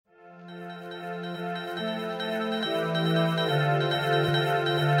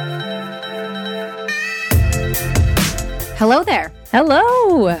Hello there.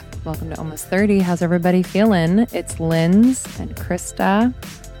 Hello. Welcome to Almost 30. How's everybody feeling? It's Linz and Krista.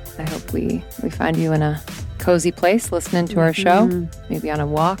 I hope we find you in a cozy place listening to our show, maybe on a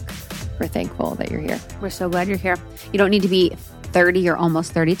walk. We're thankful that you're here. We're so glad you're here. You don't need to be 30 or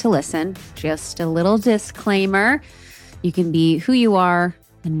almost 30 to listen. Just a little disclaimer. You can be who you are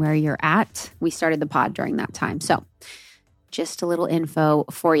and where you're at. We started the pod during that time. So just a little info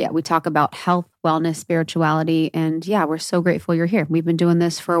for you. We talk about health, wellness, spirituality, and yeah, we're so grateful you're here. We've been doing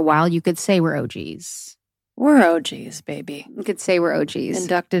this for a while. You could say we're OGs. We're OGs, baby. You could say we're OGs.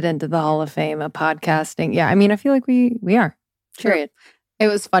 Inducted into the Hall of Fame of podcasting. Yeah, I mean, I feel like we are. Period. It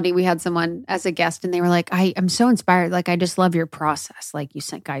was funny. We had someone as a guest and they were like, I'm so inspired. Like, I just love your process. Like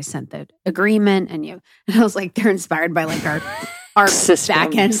guys sent the agreement and I was like, they're inspired by like our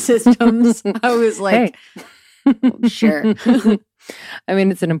back end systems. I was like, hey. Sure. I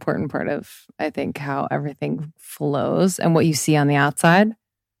mean, it's an important part of, I think, how everything flows, and what you see on the outside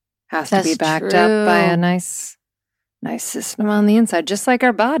has to be backed up by a nice system on the inside, just like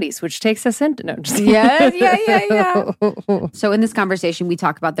our bodies, which takes us into Yeah. So in this conversation, we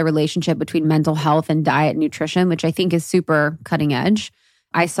talk about the relationship between mental health and diet and nutrition, which I think is super cutting edge.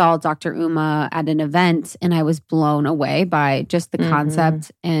 I saw Dr. Uma at an event and I was blown away by just the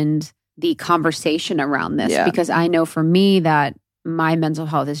concept and the conversation around this, because I know for me that my mental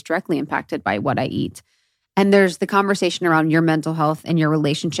health is directly impacted by what I eat. And there's the conversation around your mental health and your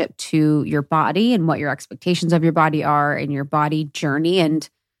relationship to your body and what your expectations of your body are and your body journey. And,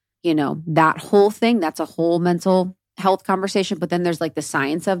 that whole thing, that's a whole mental health conversation. But then there's like the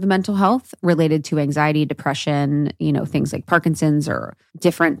science of mental health related to anxiety, depression, things like Parkinson's or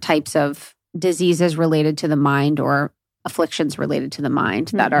different types of diseases related to the mind or afflictions related to the mind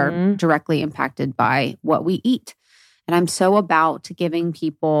that are directly impacted by what we eat. And I'm so about giving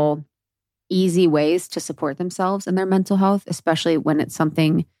people easy ways to support themselves and their mental health, especially when it's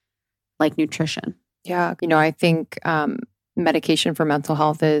something like nutrition. Yeah. I think medication for mental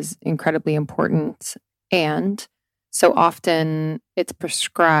health is incredibly important. And so often it's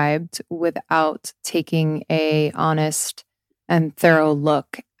prescribed without taking a honest and thorough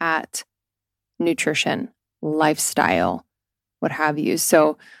look at nutrition, lifestyle, what have you.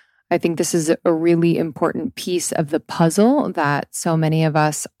 So I think this is a really important piece of the puzzle that so many of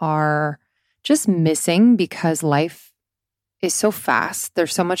us are just missing because life is so fast.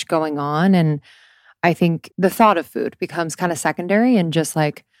 There's so much going on. And I think the thought of food becomes kind of secondary and just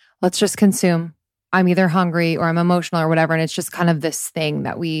like, let's just consume. I'm either hungry or I'm emotional or whatever. And it's just kind of this thing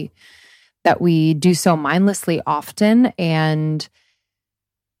that we do so mindlessly often. And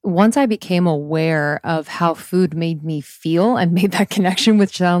once I became aware of how food made me feel and made that connection,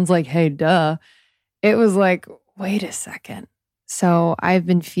 which sounds like, hey, duh, it was like, wait a second. So I've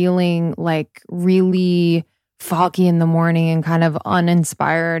been feeling like really foggy in the morning and kind of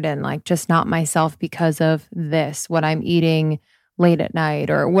uninspired and like just not myself because of this, what I'm eating late at night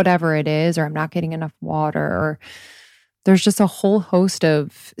or whatever it is, or I'm not getting enough water, or there's just a whole host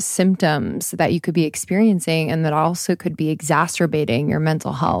of symptoms that you could be experiencing and that also could be exacerbating your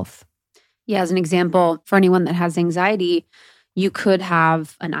mental health. Yeah, as an example, for anyone that has anxiety, you could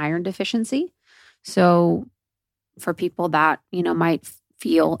have an iron deficiency. So for people that, might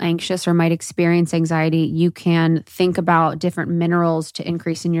feel anxious or might experience anxiety, you can think about different minerals to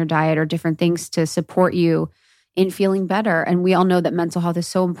increase in your diet or different things to support you in feeling better. And we all know that mental health is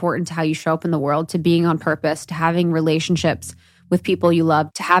so important to how you show up in the world, to being on purpose, to having relationships with people you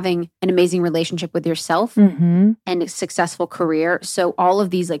love, to having an amazing relationship with yourself and a successful career. So all of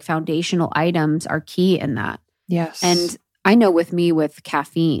these like foundational items are key in that. Yes. And I know with me with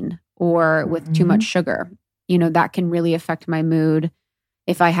caffeine or with too much sugar, that can really affect my mood.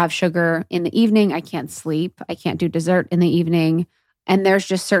 If I have sugar in the evening, I can't sleep. I can't do dessert in the evening. And there's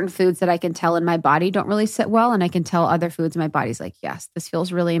just certain foods that I can tell in my body don't really sit well. And I can tell other foods in my body's like, yes, this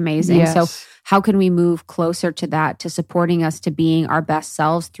feels really amazing. Yes. So how can we move closer to that, to supporting us, to being our best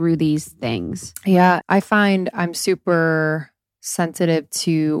selves through these things? Yeah, I find I'm super sensitive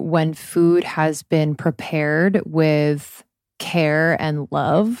to when food has been prepared with care and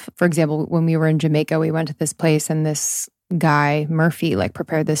love. For example, when we were in Jamaica, we went to this place and this guy, Murphy,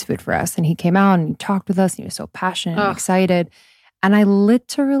 prepared this food for us. And he came out and he talked with us and he was so passionate and excited. And I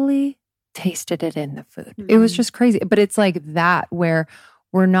literally tasted it in the food. It was just crazy. But it's like that where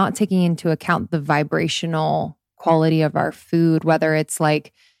we're not taking into account the vibrational quality of our food, whether it's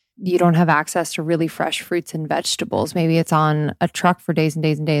like you don't have access to really fresh fruits and vegetables. Maybe it's on a truck for days and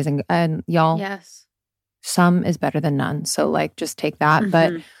days and days. And y'all, yes, some is better than none. So just take that.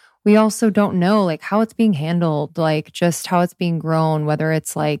 But we also don't know like how it's being handled, like just how it's being grown, whether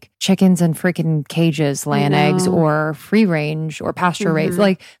it's like chickens in freaking cages laying eggs or free range or pasture raised,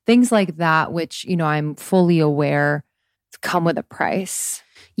 like things like that, which, you know, I'm fully aware come with a price.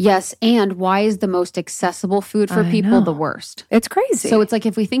 Yes. And why is the most accessible food for people the worst? It's crazy. So it's like,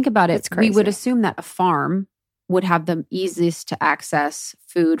 if we think about it, we would assume that a farm would have the easiest to access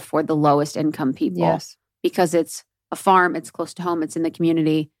food for the lowest income people. Yes. Because it's a farm, it's close to home, it's in the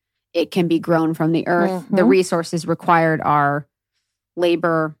community. It can be grown from the earth. The resources required are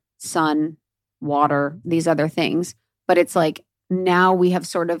labor, sun, water, these other things. But it's like now we have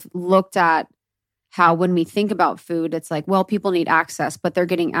sort of looked at how when we think about food, it's like, well, people need access, but they're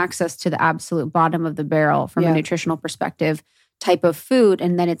getting access to the absolute bottom of the barrel from a nutritional perspective type of food.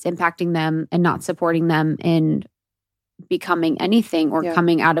 And then it's impacting them and not supporting them in becoming anything or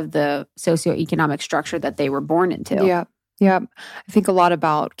coming out of the socioeconomic structure that they were born into. Yeah. Yeah. I think a lot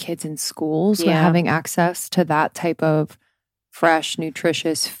about kids in schools having access to that type of fresh,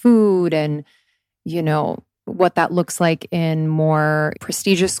 nutritious food and, you know, what that looks like in more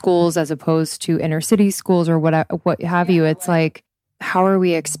prestigious schools as opposed to inner city schools or what have you. It's like, how are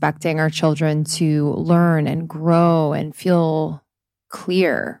we expecting our children to learn and grow and feel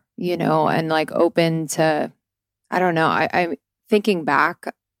clear, you know, and like open to, I don't know. I'm thinking back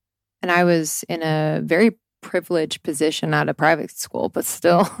and I was in a very privileged position at a private school, but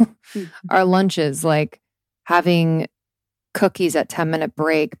still our lunches, like having cookies at 10-minute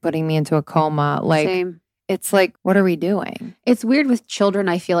break, putting me into a coma. Like, Same. It's like, what are we doing? It's weird with children.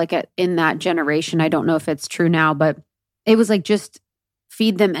 I feel like in that generation, I don't know if it's true now, but it was like just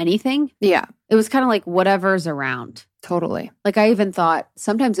feed them anything. Yeah. It was kind of like whatever's around. Totally. Like I even thought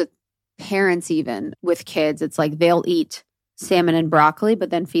sometimes with parents, even with kids, it's like they'll eat salmon and broccoli, but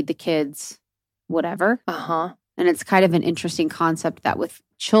then feed the kids whatever. And it's kind of an interesting concept that with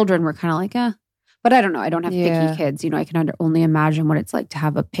children, we're kind of like, but I don't know. I don't have picky kids. You know, I can only imagine what it's like to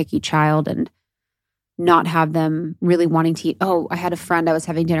have a picky child and not have them really wanting to eat. Oh, I had a friend I was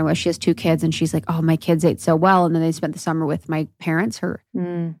having dinner with. She has 2 kids and she's like, oh, my kids ate so well. And then they spent the summer with my parents,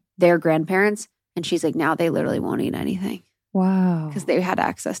 their grandparents. And she's like, now they literally won't eat anything. Wow. Because they had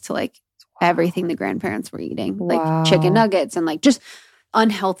access to like everything the grandparents were eating, like chicken nuggets and like just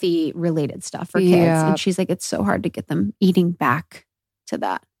unhealthy related stuff for kids. And she's like, it's so hard to get them eating back to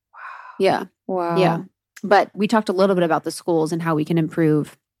that. Wow. Yeah. Wow. Yeah. But we talked a little bit about the schools and how we can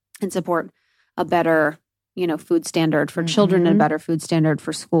improve and support a better, you know, food standard for children and a better food standard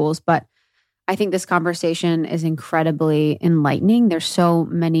for schools. But I think this conversation is incredibly enlightening. There's so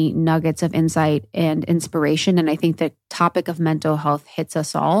many nuggets of insight and inspiration. And I think the topic of mental health hits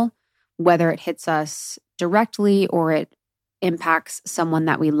us all, whether it hits us directly or it impacts someone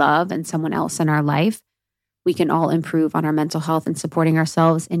that we love and someone else in our life. We can all improve on our mental health and supporting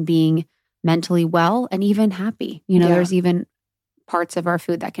ourselves and being mentally well and even happy. You know, there's even parts of our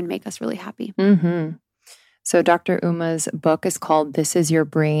food that can make us really happy. So Dr. Uma's book is called This Is Your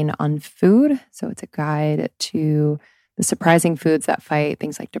Brain on Food. So it's a guide to the surprising foods that fight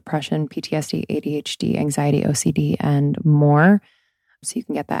things like depression, PTSD, ADHD, anxiety, OCD, and more. So you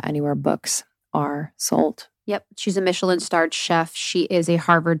can get that anywhere books are sold. Yep. She's a Michelin-starred chef. She is a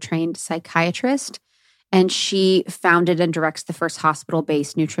Harvard-trained psychiatrist. And she founded and directs the first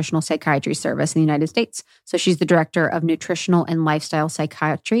hospital-based nutritional psychiatry service in the United States. So she's the director of nutritional and lifestyle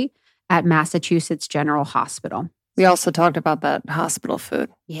psychiatry at Massachusetts General Hospital. We also talked about that hospital food.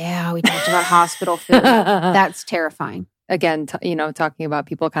 Yeah, we talked about hospital food. That's terrifying. Again, you know, talking about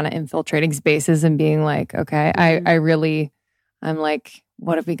people kind of infiltrating spaces and being like, okay, I'm like,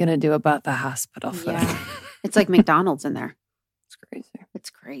 what are we going to do about the hospital food? Yeah. It's like McDonald's in there. It's crazy. It's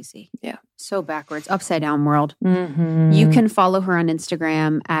crazy. Yeah. So backwards, upside down world. You can follow her on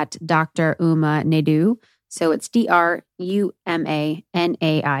Instagram at Dr. Uma Naidoo. So it's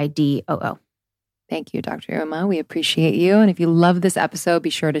DrUmanaidoo. Thank you, Dr. Uma. We appreciate you. And if you love this episode, be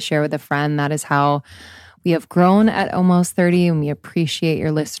sure to share with a friend. That is how we have grown at Almost 30, and we appreciate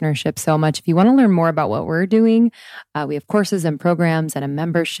your listenership so much. If you want to learn more about what we're doing, we have courses and programs and a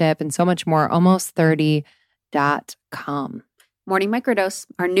membership and so much more. Almost30.com. Morning Microdose,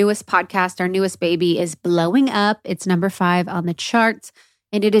 our newest podcast, our newest baby, is blowing up. It's number 5 on the charts,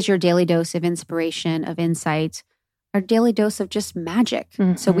 and it is your daily dose of inspiration, of insight, our daily dose of just magic.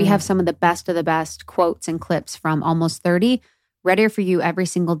 So we have some of the best quotes and clips from Almost 30 ready for you every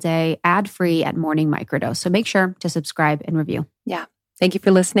single day, ad-free at Morning Microdose. So make sure to subscribe and review. Yeah. Thank you for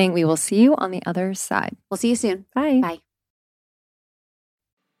listening. We will see you on the other side. We'll see you soon. Bye. Bye.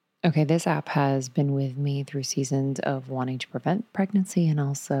 Okay, this app has been with me through seasons of wanting to prevent pregnancy and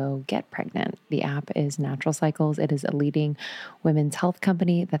also get pregnant. The app is Natural Cycles. It is a leading women's health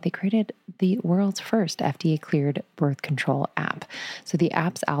company that they created the world's first FDA-cleared birth control app. So the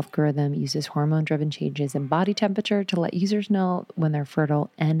app's algorithm uses hormone-driven changes in body temperature to let users know when they're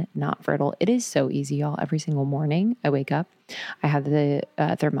fertile and not fertile. It is so easy, y'all. Every single morning I wake up, I have the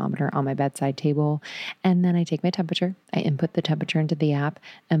thermometer on my bedside table, and then I take my temperature. I input the temperature into the app,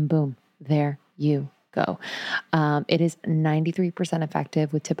 and boom, there you go. It is 93%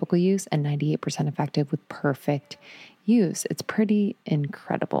 effective with typical use and 98% effective with perfect use. It's pretty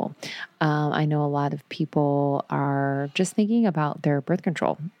incredible. I know a lot of people are just thinking about their birth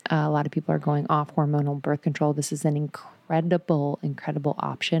control. A lot of people are going off hormonal birth control. This is an incredible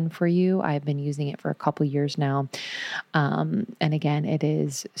option for you. I've been using it for a couple years now. And again, it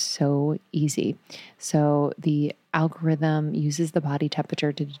is so easy. So the algorithm uses the body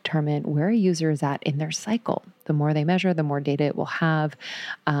temperature to determine where a user is at in their cycle. The more they measure, the more data it will have.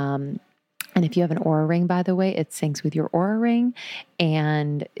 And if you have an Oura Ring, by the way, it syncs with your Oura Ring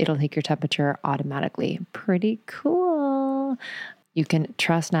and it'll take your temperature automatically. Pretty cool. You can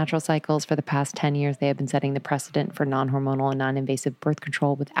trust Natural Cycles. For the past 10 years, they have been setting the precedent for non-hormonal and non-invasive birth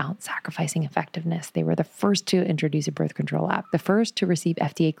control without sacrificing effectiveness. They were the first to introduce a birth control app, the first to receive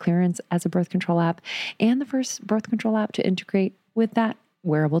FDA clearance as a birth control app, and the first birth control app to integrate with that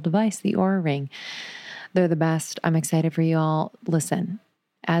wearable device, the Oura Ring. They're the best. I'm excited for you all. Listen,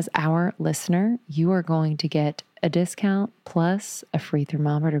 as our listener, you are going to get a discount plus a free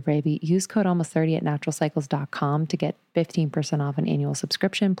thermometer, baby. Use code almost30 at naturalcycles.com to get 15% off an annual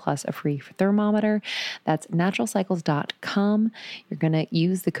subscription plus a free thermometer. That's naturalcycles.com. You're going to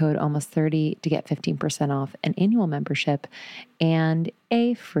use the code almost30 to get 15% off an annual membership and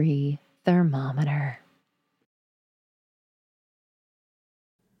a free thermometer.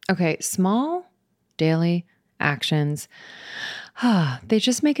 Okay, small daily actions. They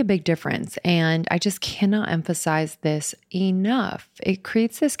just make a big difference. And I just cannot emphasize this enough. It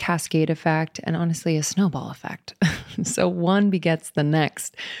creates this cascade effect and honestly a snowball effect. So one begets the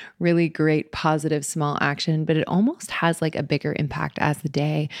next. Really great, positive, small action, but it almost has like a bigger impact as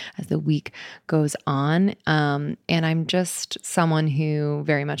the week goes on. And I'm just someone who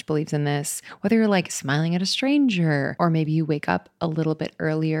very much believes in this, whether you're like smiling at a stranger, or maybe you wake up a little bit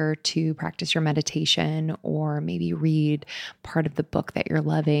earlier to practice your meditation, or maybe read part of the book that you're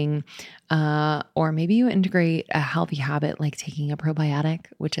loving, or maybe you integrate a healthy habit like taking a probiotic,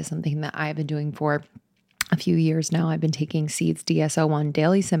 which is something that I've been doing for a few years now. I've been taking Seed's DSO1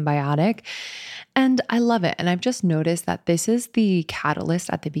 Daily Symbiotic, and I love it. And I've just noticed that this is the catalyst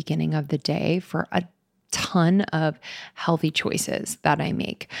at the beginning of the day for a ton of healthy choices that I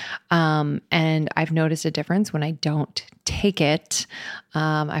make. And I've noticed a difference when I don't take it.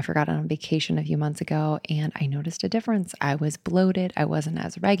 I forgot on vacation a few months ago and I noticed a difference. I was bloated. I wasn't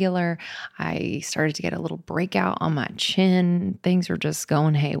as regular. I started to get a little breakout on my chin. Things were just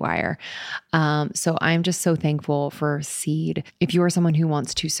going haywire. So I'm just so thankful for Seed. If you are someone who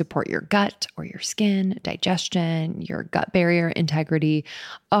wants to support your gut or your skin, digestion, your gut barrier integrity,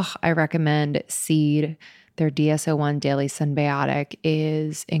 I recommend Seed. Their DSO1 Daily Symbiotic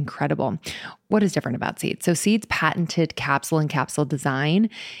is incredible. What is different about Seed? So Seed's patented capsule and capsule design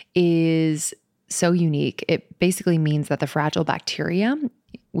is so unique. It basically means that the fragile bacteria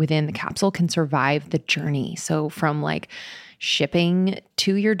within the capsule can survive the journey. So from like shipping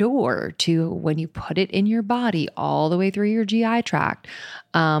to your door to when you put it in your body, all the way through your GI tract,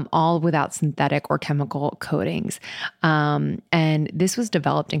 all without synthetic or chemical coatings. And this was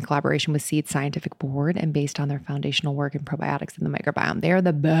developed in collaboration with Seed's scientific board and based on their foundational work in probiotics and the microbiome. They are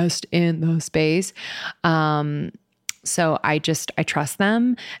the best in the space. So I trust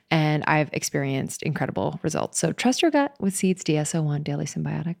them and I've experienced incredible results. So trust your gut with Seed's DSO1 Daily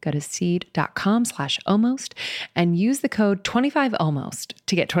Symbiotic. Go to seed.com/almost and use the code 25almost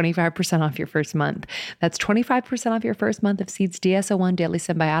to get 25% off your first month. That's 25% off your first month of Seed's DSO1 Daily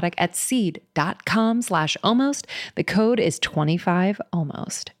Symbiotic at seed.com/almost. The code is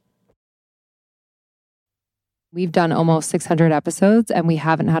 25almost. We've done almost 600 episodes and we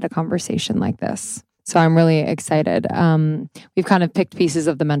haven't had a conversation like this. So I'm really excited. We've kind of picked pieces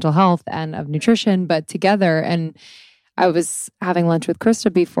of the mental health and of nutrition, but together. And I was having lunch with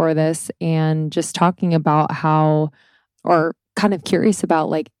Krista before this and just talking about how, or kind of curious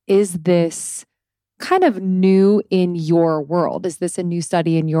about like, is this kind of new in your world? Is this a new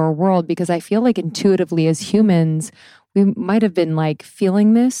study in your world? Because I feel like intuitively as humans, we might have been like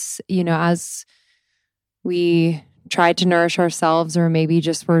feeling this, as we tried to nourish ourselves, or maybe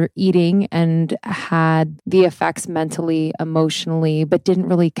just were eating and had the effects mentally, emotionally, but didn't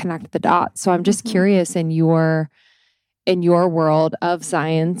really connect the dots. So I'm just curious, in your world of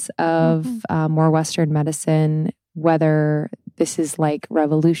science, of more Western medicine, whether this is like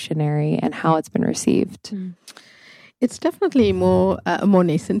revolutionary and how it's been received. It's definitely a more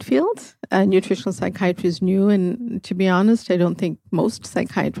nascent field. Nutritional psychiatry is new, and to be honest, I don't think most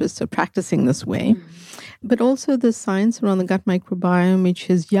psychiatrists are practicing this way. But also the science around the gut microbiome, which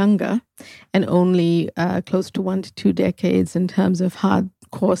is younger and only close to 1 to 2 decades in terms of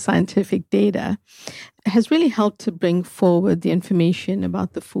hardcore scientific data, has really helped to bring forward the information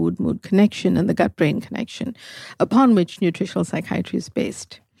about the food-mood connection and the gut-brain connection, upon which nutritional psychiatry is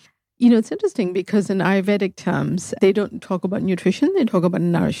based. You know, it's interesting because in Ayurvedic terms, they don't talk about nutrition, they talk about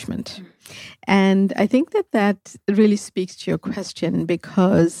nourishment. And I think that really speaks to your question,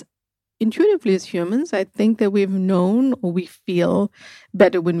 because intuitively as humans, I think that we've known or we feel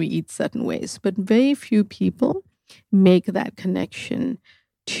better when we eat certain ways. But very few people make that connection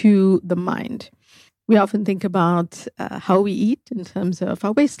to the mind. We often think about how we eat in terms of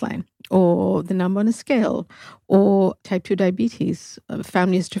our waistline, or the number on a scale, or type 2 diabetes,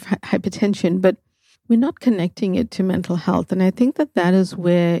 family history of hypertension, but we're not connecting it to mental health. And I think that is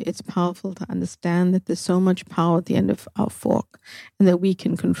where it's powerful to understand that there's so much power at the end of our fork and that we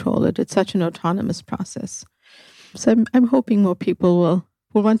can control it. It's such an autonomous process. So I'm hoping more people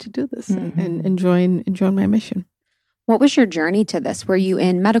will want to do this and join my mission. What was your journey to this? Were you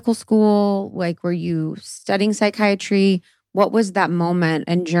in medical school? Like, were you studying psychiatry? What was that moment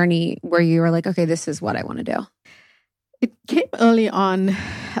and journey where you were like, okay, this is what I want to do? It came early on.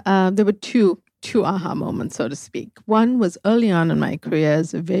 There were two aha moments, so to speak. One was early on in my career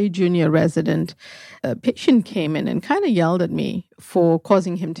as a very junior resident. A patient came in and kind of yelled at me for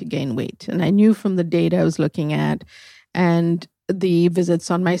causing him to gain weight. And I knew from the data I was looking at and the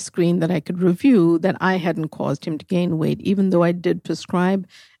visits on my screen that I could review that I hadn't caused him to gain weight, even though I did prescribe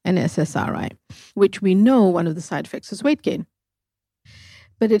an SSRI, which we know one of the side effects is weight gain.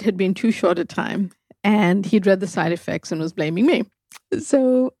 But it had been too short a time, and he'd read the side effects and was blaming me.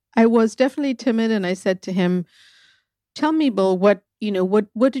 So I was definitely timid, and I said to him, "Tell me, Bill, what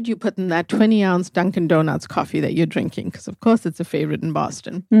did you put in that 20-ounce Dunkin' Donuts coffee that you're drinking?" Because, of course, it's a favorite in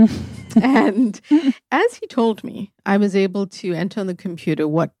Boston. And as he told me, I was able to enter on the computer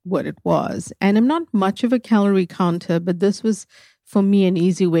what it was. And I'm not much of a calorie counter, but this was, for me, an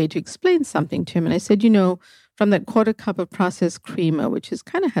easy way to explain something to him. And I said, from that 1/4 cup of processed creamer, which is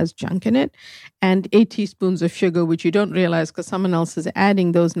kind of has junk in it, and 8 teaspoons of sugar, which you don't realize because someone else is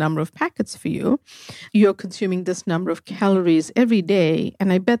adding those number of packets for you, you're consuming this number of calories every day.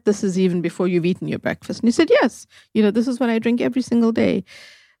 And I bet this is even before you've eaten your breakfast. And he said, yes, this is what I drink every single day.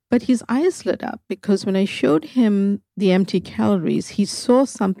 But his eyes lit up because when I showed him the empty calories, he saw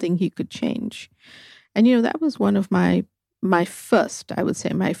something he could change. And, that was one of my first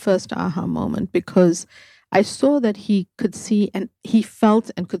aha moment, because I saw that he could see and he felt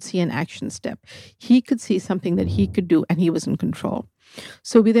and could see an action step. He could see something that he could do, and he was in control.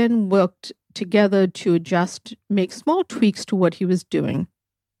 So we then worked together to make small tweaks to what he was doing,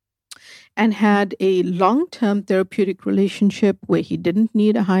 and had a long-term therapeutic relationship where he didn't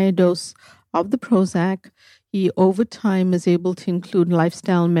need a higher dose of the Prozac. He, over time, is able to include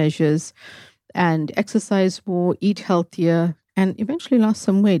lifestyle measures and exercise more, eat healthier, and eventually lost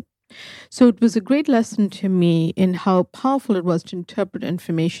some weight. So it was a great lesson to me in how powerful it was to interpret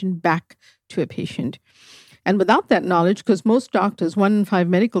information back to a patient. And without that knowledge, because most doctors, 1 in 5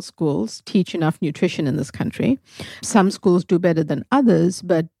 medical schools teach enough nutrition in this country. Some schools do better than others,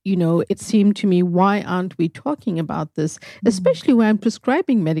 but, it seemed to me, why aren't we talking about this, especially when I'm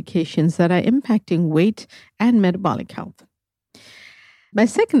prescribing medications that are impacting weight and metabolic health? My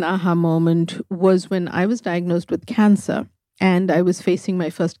second aha moment was when I was diagnosed with cancer. And I was facing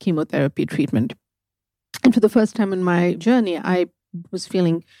my first chemotherapy treatment. And for the first time in my journey, I was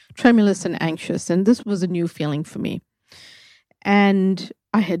feeling tremulous and anxious. And this was a new feeling for me. And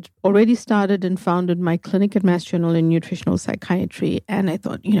I had already started and founded my clinic at Mass General in nutritional psychiatry. And I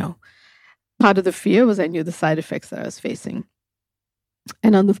thought, part of the fear was I knew the side effects that I was facing.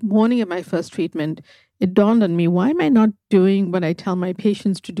 And on the morning of my first treatment, it dawned on me, why am I not doing what I tell my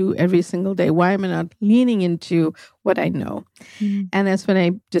patients to do every single day? Why am I not leaning into what I know? And that's when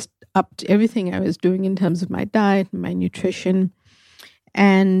I just upped everything I was doing in terms of my diet, my nutrition.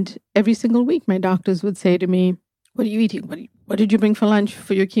 And every single week, my doctors would say to me, what are you eating? What did you bring for lunch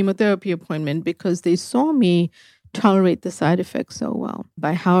for your chemotherapy appointment? Because they saw me tolerate the side effects so well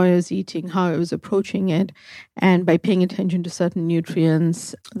by how I was eating, how I was approaching it, and by paying attention to certain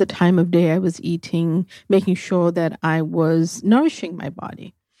nutrients, the time of day I was eating, making sure that I was nourishing my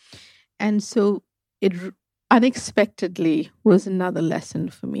body. And so it unexpectedly was another lesson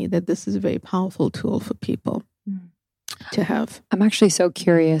for me that this is a very powerful tool for people to have. I'm actually so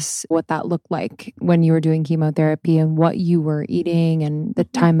curious what that looked like when you were doing chemotherapy and what you were eating and the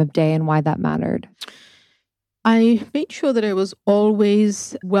time of day and why that mattered. I made sure that I was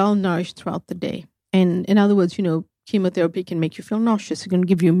always well nourished throughout the day. And in other words, chemotherapy can make you feel nauseous. It can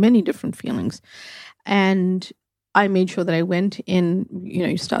give you many different feelings. And I made sure that I went in,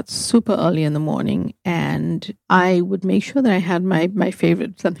 you start super early in the morning, and I would make sure that I had my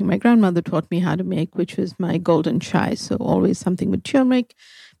favorite, something my grandmother taught me how to make, which was my golden chai. So always something with turmeric,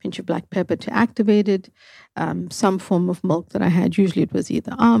 pinch of black pepper to activate it, some form of milk that I had. Usually it was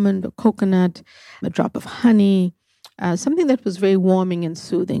either almond or coconut, a drop of honey, something that was very warming and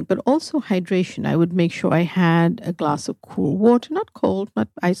soothing, but also hydration. I would make sure I had a glass of cool water, not cold, not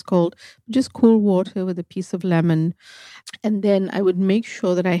ice cold, just cool water with a piece of lemon. And then I would make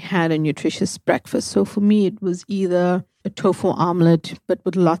sure that I had a nutritious breakfast. So for me, it was either a tofu omelet, but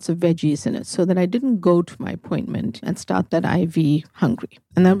with lots of veggies in it, so that I didn't go to my appointment and start that IV hungry.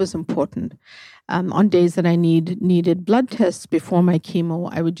 And that was important. On days that I needed blood tests before my chemo,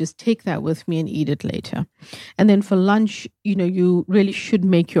 I would just take that with me and eat it later. And then for lunch, you really should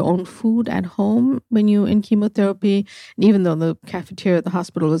make your own food at home when you're in chemotherapy. And even though the cafeteria at the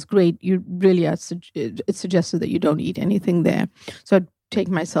hospital was great, you really it's suggested that you don't eat anything there. So I'd take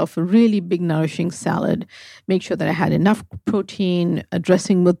myself a really big nourishing salad, make sure that I had enough protein, a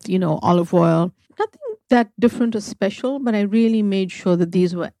dressing with, olive oil. Nothing that different or special, but I really made sure that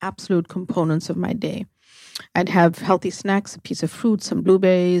these were absolute components of my day. I'd have healthy snacks, a piece of fruit, some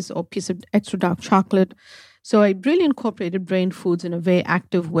blueberries, or a piece of extra dark chocolate. So I really incorporated brain foods in a very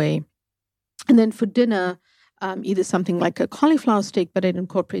active way. And then for dinner, either something like a cauliflower steak, but I'd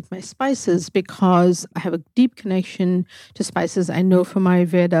incorporate my spices because I have a deep connection to spices. I know from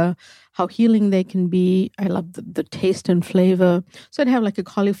Ayurveda how healing they can be. I love the taste and flavor. So I'd have like a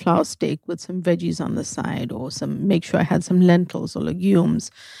cauliflower steak with some veggies on the side, or make sure I had some lentils or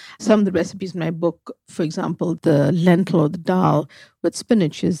legumes. Some of the recipes in my book, for example, the lentil or the dal with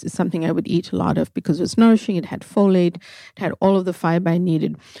spinach is something I would eat a lot of because it was nourishing. It had folate. It had all of the fiber I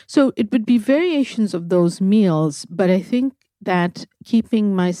needed. So it would be variations of those meals, but I think that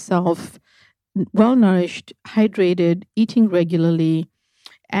keeping myself well nourished, hydrated, eating regularly,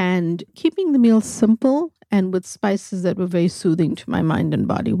 and keeping the meal simple and with spices that were very soothing to my mind and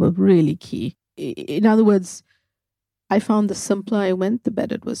body were really key. In other words, I found the simpler I went, the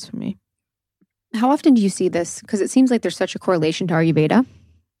better it was for me. How often do you see this? Because it seems like there's such a correlation to Ayurveda.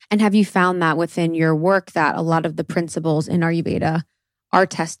 And have you found that within your work that a lot of the principles in Ayurveda are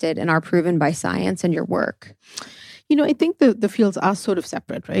tested and are proven by science in your work? I think the fields are sort of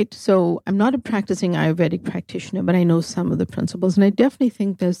separate, right? So I'm not a practicing Ayurvedic practitioner, but I know some of the principles. And I definitely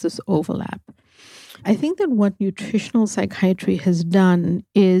think there's this overlap. I think that what nutritional psychiatry has done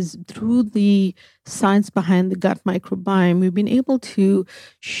is through the science behind the gut microbiome, we've been able to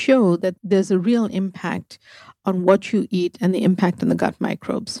show that there's a real impact on what you eat and the impact on the gut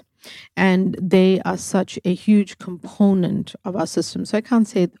microbes. And they are such a huge component of our system. So I can't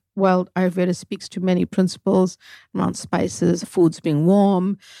say, well, Ayurveda speaks to many principles around spices, foods being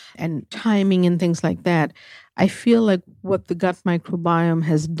warm, and timing and things like that. I feel like what the gut microbiome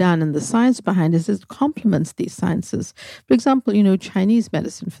has done and the science behind it is it complements these sciences. For example, Chinese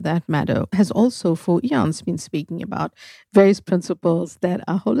medicine, for that matter, has also for eons been speaking about various principles that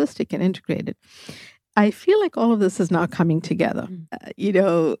are holistic and integrated. I feel like all of this is now coming together.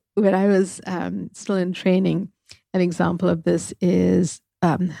 When I was still in training, an example of this is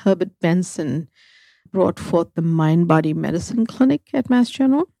Herbert Benson brought forth the Mind-Body Medicine Clinic at Mass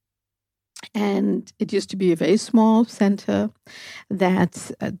General. And it used to be a very small center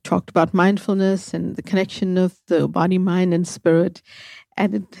that talked about mindfulness and the connection of the body, mind, and spirit.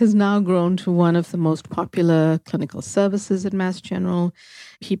 And it has now grown to one of the most popular clinical services at Mass General.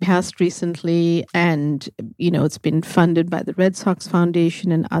 He passed recently, and, it's been funded by the Red Sox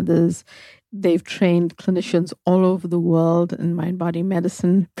Foundation and others. They've trained clinicians all over the world in mind-body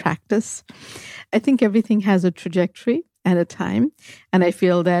medicine practice. I think everything has a trajectory and a time. And I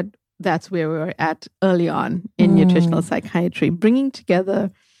feel that that's where we were at early on in nutritional psychiatry, bringing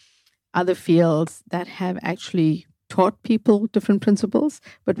together other fields that have actually taught people different principles,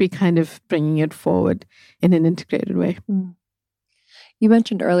 but we kind of bringing it forward in an integrated way. You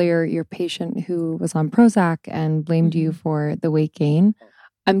mentioned earlier your patient who was on Prozac and blamed you for the weight gain.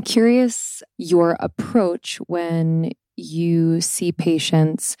 I'm curious your approach when you see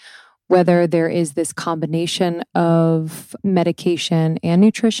patients, whether there is this combination of medication and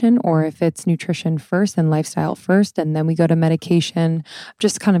nutrition, or if it's nutrition first and lifestyle first, and then we go to medication. I'm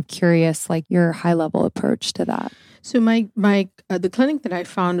just kind of curious, like your high level approach to that. So the clinic that I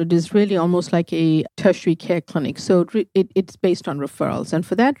founded is really almost like a tertiary care clinic. So it's based on referrals. And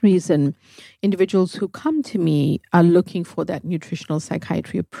for that reason, individuals who come to me are looking for that nutritional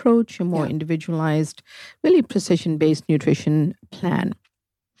psychiatry approach, a more individualized, really precision-based nutrition plan.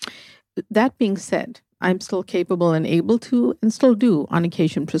 That being said, I'm still capable and able to, and still do on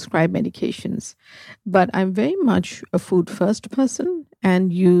occasion, prescribe medications. But I'm very much a food-first person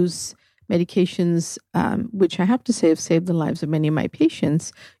and use medications, which I have to say have saved the lives of many of my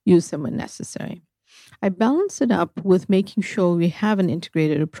patients, use them when necessary. I balance it up with making sure we have an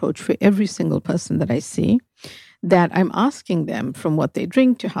integrated approach for every single person that I see, that I'm asking them from what they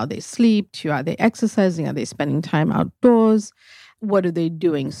drink to how they sleep, to are they exercising, are they spending time outdoors, what are they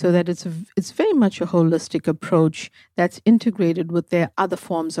doing, so that it's very much a holistic approach that's integrated with their other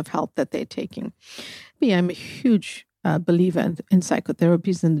forms of health that they're taking. I'm a huge believer in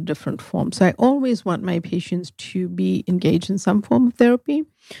psychotherapies in the different forms. So I always want my patients to be engaged in some form of therapy.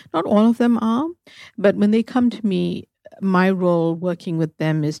 Not all of them are, but when they come to me, my role working with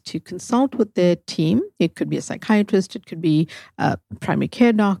them is to consult with their team. It could be a psychiatrist, it could be a primary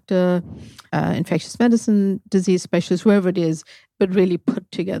care doctor, infectious medicine, disease specialist, whoever it is, but really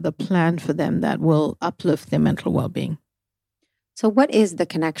put together a plan for them that will uplift their mental well-being. So what is the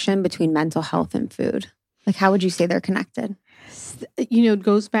connection between mental health and food? Like, how would you say they're connected? It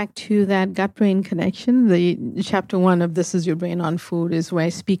goes back to that gut-brain connection. The chapter 1 of This Is Your Brain on Food is where I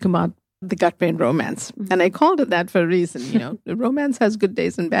speak about the gut-brain romance. And I called it that for a reason. The romance has good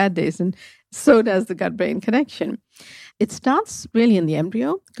days and bad days, and so does the gut-brain connection. It starts really in the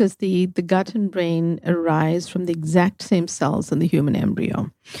embryo because the gut and brain arise from the exact same cells in the human embryo.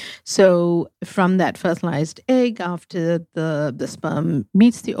 So from that fertilized egg, after the sperm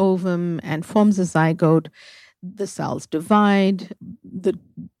meets the ovum and forms a zygote, the cells divide, the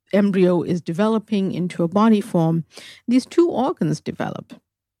embryo is developing into a body form. These two organs develop.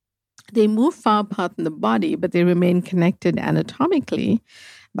 They move far apart in the body, but they remain connected anatomically,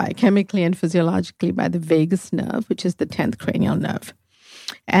 biochemically and physiologically by the vagus nerve, which is the 10th cranial nerve.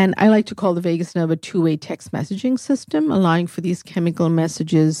 And I like to call the vagus nerve a two-way text messaging system, allowing for these chemical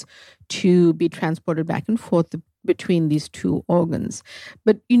messages to be transported back and forth between these two organs.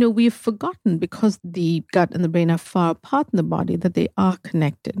 But, we've forgotten, because the gut and the brain are far apart in the body, that they are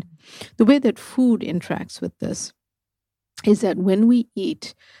connected. The way that food interacts with this is that when we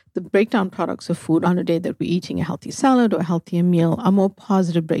eat, the breakdown products of food on a day that we're eating a healthy salad or a healthier meal are more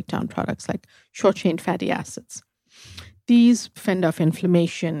positive breakdown products like short-chain fatty acids. These fend off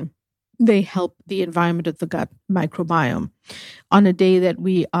inflammation. They help the environment of the gut microbiome. On a day that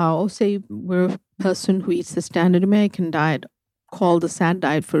we are, or say we're a person who eats the standard American diet, called the SAD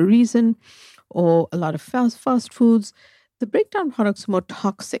diet for a reason, or a lot of fast foods, the breakdown products are more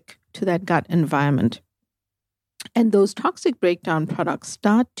toxic to that gut environment. And those toxic breakdown products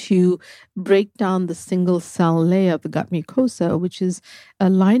start to break down the single cell layer of the gut mucosa, which is a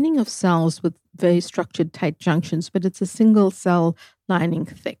lining of cells with very structured tight junctions, but it's a single cell lining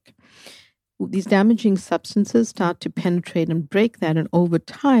thick. These damaging substances start to penetrate and break that, and over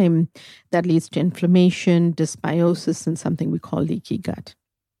time, that leads to inflammation, dysbiosis, and something we call leaky gut.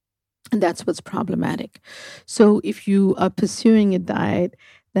 And that's what's problematic. So if you are pursuing a diet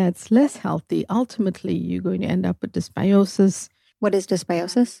that's less healthy, ultimately you're going to end up with dysbiosis. What is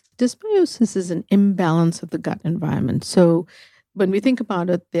dysbiosis? Dysbiosis is an imbalance of the gut environment. So when we think about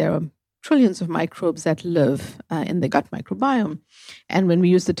it, there are trillions of microbes that live in the gut microbiome. And when we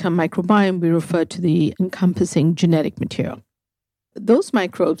use the term microbiome, we refer to the encompassing genetic material. Those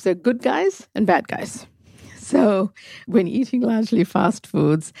microbes, they're good guys and bad guys. So when eating largely fast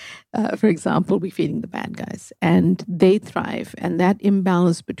foods, for example, we're feeding the bad guys, and they thrive. And that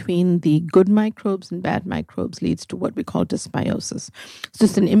imbalance between the good microbes and bad microbes leads to what we call dysbiosis. It's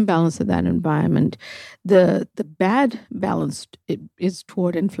just an imbalance of that environment. The bad balance is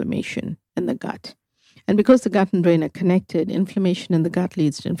toward inflammation in the gut. And because the gut and brain are connected, inflammation in the gut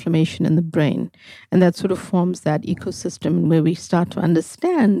leads to inflammation in the brain. And that sort of forms that ecosystem where we start to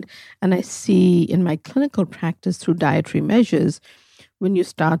understand, and I see in my clinical practice through dietary measures, when you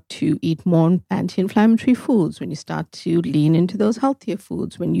start to eat more anti-inflammatory foods, when you start to lean into those healthier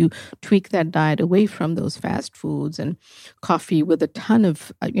foods, when you tweak that diet away from those fast foods and coffee with a ton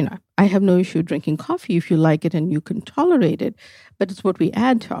of, I have no issue drinking coffee if you like it and you can tolerate it, but it's what we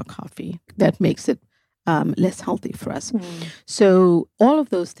add to our coffee that makes it less healthy for us. So all of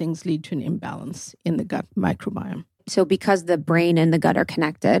those things lead to an imbalance in the gut microbiome. So because the brain and the gut are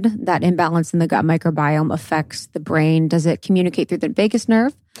connected, that imbalance in the gut microbiome affects the brain. Does it communicate through the vagus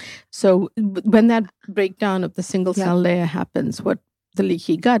nerve? So when that breakdown of the single cell layer happens, what the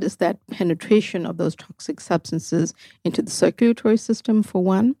leaky gut is that penetration of those toxic substances into the circulatory system, for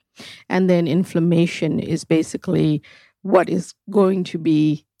one. And then inflammation is basically what is going to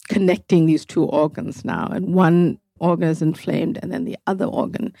be connecting these two organs now. And one organ is inflamed and then the other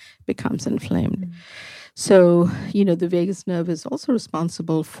organ becomes inflamed. So, the vagus nerve is also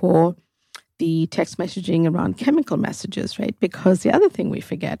responsible for the text messaging around chemical messages, right? Because the other thing we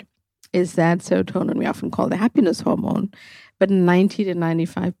forget is that serotonin, we often call the happiness hormone, but 90 to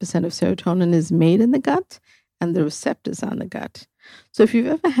 95% of serotonin is made in the gut and the receptors are in the gut. So if you've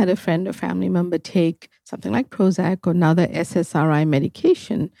ever had a friend or family member take something like Prozac or another SSRI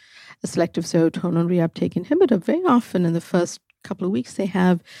medication, a selective serotonin reuptake inhibitor, very often in the first couple of weeks they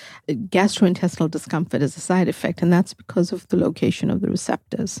have gastrointestinal discomfort as a side effect, and that's because of the location of the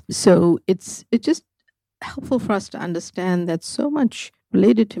receptors. So it's just helpful for us to understand that so much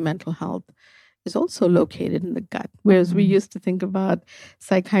related to mental health is also located in the gut. Whereas we used to think about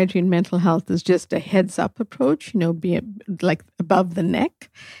psychiatry and mental health as just a heads-up approach, be like above the neck.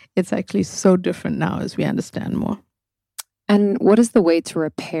 It's actually so different now as we understand more. And what is the way to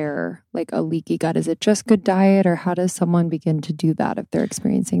repair like a leaky gut? Is it just good diet, or how does someone begin to do that if they're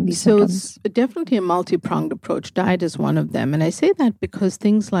experiencing these symptoms? It's definitely a multi-pronged approach. Diet is one of them. And I say that because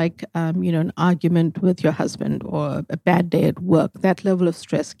things like, an argument with your husband or a bad day at work, that level of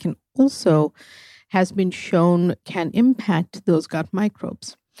stress has been shown can impact those gut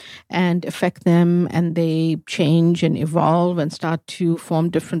microbes and affect them, and they change and evolve and start to form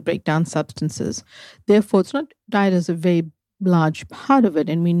different breakdown substances. Therefore, diet is a very large part of it,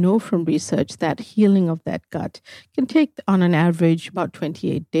 and we know from research that healing of that gut can take, on an average, about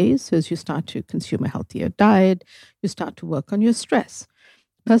 28 days. So as you start to consume a healthier diet, you start to work on your stress.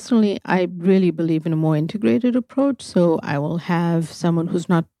 Personally, I really believe in a more integrated approach. So I will have someone who's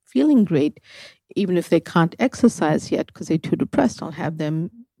not feeling great, even if they can't exercise yet because they're too depressed, I'll have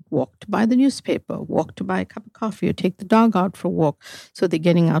them walk to buy the newspaper, walk to buy a cup of coffee, or take the dog out for a walk. So they're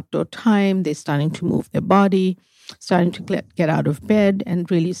getting outdoor time, they're starting to move their body, starting to get out of bed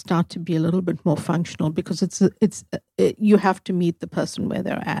and really start to be a little bit more functional, because you have to meet the person where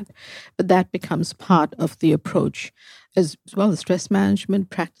they're at. But that becomes part of the approach, as well as stress management,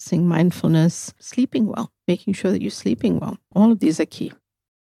 practicing mindfulness, sleeping well, making sure that you're sleeping well. All of these are key.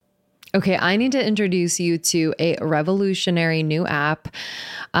 Okay, I need to introduce you to a revolutionary new app,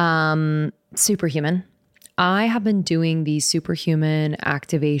 Superhuman. I have been doing these Superhuman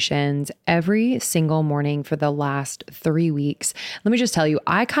activations every single morning for the last 3 weeks. Let me just tell you,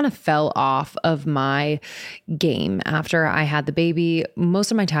 I kind of fell off of my game after I had the baby.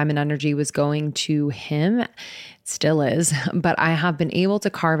 Most of my time and energy was going to him. Still is, but I have been able to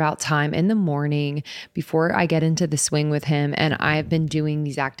carve out time in the morning before I get into the swing with him. And I've been doing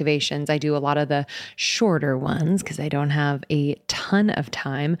these activations. I do a lot of the shorter ones because I don't have a ton of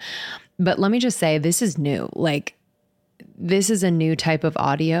time. But let me just say, this is new. This is a new type of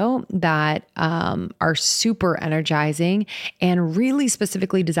audio that are super energizing and really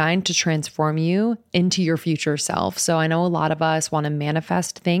specifically designed to transform you into your future self. So I know a lot of us want to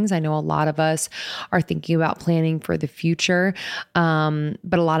manifest things. I know a lot of us are thinking about planning for the future, but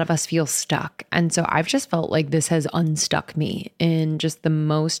a lot of us feel stuck. And so I've just felt like this has unstuck me in just the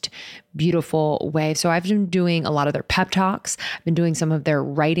most beautiful way. So I've been doing a lot of their pep talks. I've been doing some of their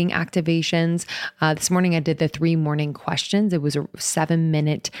writing activations. This morning I did the 3 morning questions. It was a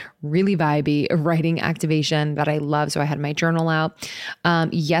 7-minute, really vibey writing activation that I love. So I had my journal out.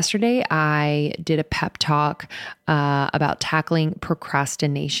 Yesterday I did a pep talk about tackling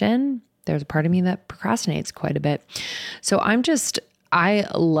procrastination. There's a part of me that procrastinates quite a bit. So I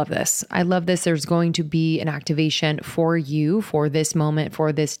love this. I love this. There's going to be an activation for you for this moment,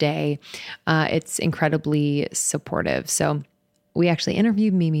 for this day. It's incredibly supportive. So we actually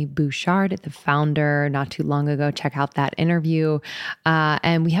interviewed Mimi Bouchard, the founder, not too long ago. Check out that interview.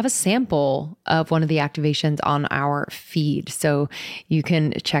 And we have a sample of one of the activations on our feed. So you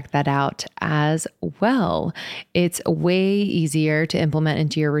can check that out as well. It's way easier to implement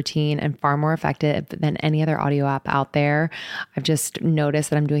into your routine and far more effective than any other audio app out there. I've just noticed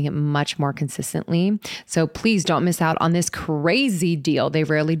that I'm doing it much more consistently. So please don't miss out on this crazy deal. They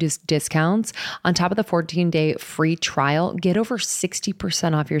rarely do discounts. On top of the 14-day free trial, get over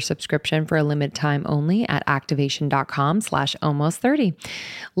 60% off your subscription for a limited time only at activation.com/almost30.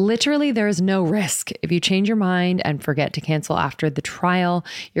 Literally, there is no risk. If you change your mind and forget to cancel after the trial,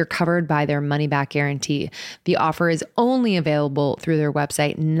 you're covered by their money-back guarantee. The offer is only available through their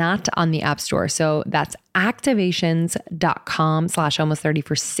website, not on the App Store. So that's activations.com/almost30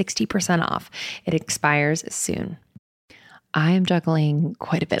 for 60% off. It expires soon. I am juggling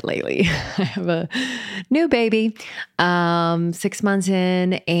quite a bit lately. I have a new baby, 6 months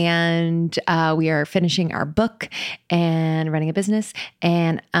in, and we are finishing our book and running a business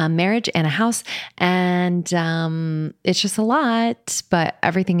and a marriage and a house. And it's just a lot, but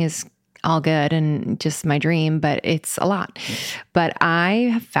everything is all good and just my dream, but it's a lot. But I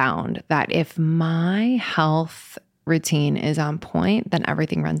have found that if my health routine is on point, then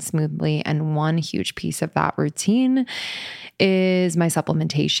everything runs smoothly. And one huge piece of that routine is my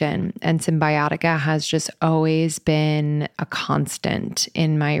supplementation. And Symbiotica has just always been a constant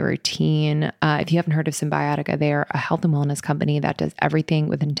in my routine. If you haven't heard of Symbiotica, they're a health and wellness company that does everything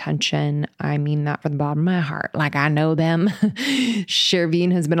with intention. I mean that from the bottom of my heart. Like, I know them.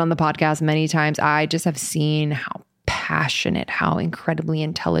 Sherveen has been on the podcast many times. I just have seen how passionate, how incredibly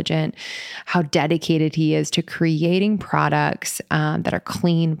intelligent, how dedicated he is to creating products that are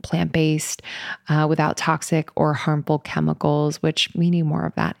clean, plant-based, without toxic or harmful chemicals, which we need more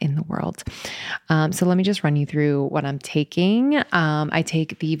of that in the world. So let me just run you through what I'm taking. I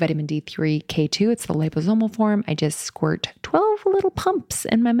take the vitamin D3 K2. It's the liposomal form. I just squirt 12 little pumps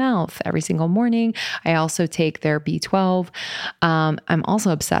in my mouth every single morning. I also take their B12. I'm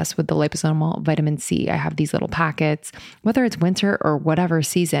also obsessed with the liposomal vitamin C. I have these little packets. Whether it's winter or whatever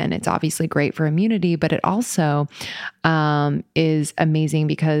season, it's obviously great for immunity, but it also is amazing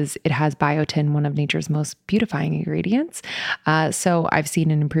because it has biotin, one of nature's most beautifying ingredients. So I've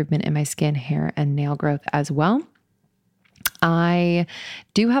seen an improvement in my skin, hair, and nail growth as well. I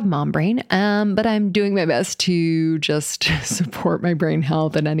do have mom brain, but I'm doing my best to just support my brain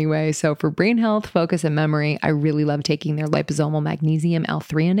health in any way. So for brain health, focus, and memory, I really love taking their liposomal magnesium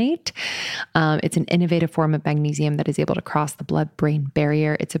L-threonate. It's an innovative form of magnesium that is able to cross the blood-brain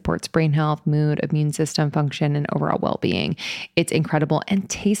barrier. It supports brain health, mood, immune system function, and overall well-being. It's incredible and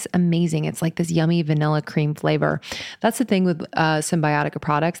tastes amazing. It's like this yummy vanilla cream flavor. That's the thing with Symbiotica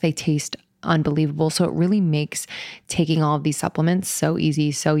products. They taste unbelievable. So it really makes taking all of these supplements so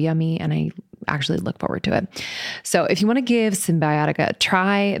easy, so yummy, and I actually look forward to it. So if you want to give Symbiotica a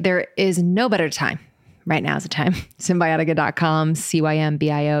try, there is no better time. Right now is the time. Symbiotica.com,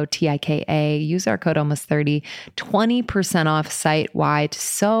 CYMBIOTIKA. Use our code almost30, 20% off site-wide.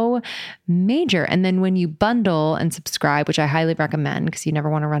 So major. And then when you bundle and subscribe, which I highly recommend because you never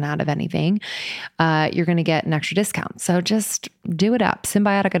want to run out of anything, you're going to get an extra discount. So just do it up.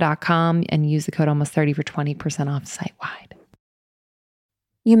 Symbiotica.com and use the code almost30 for 20% off site-wide.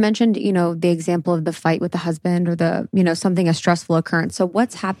 You mentioned, the example of the fight with the husband or something, a stressful occurrence. So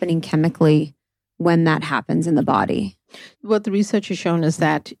what's happening chemically when that happens in the body? What the research has shown is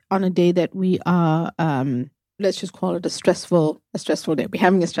that on a day that we are, let's just call it a stressful day, we're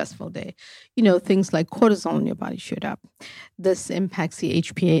having a stressful day, things like cortisol in your body shoot up. This impacts the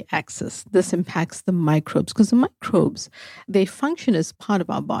HPA axis. This impacts the microbes, because the microbes, they function as part of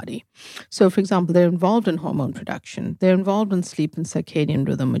our body. So, for example, they're involved in hormone production. They're involved in sleep and circadian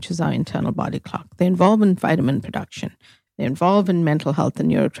rhythm, which is our internal body clock. They're involved in vitamin production. They're involved in mental health and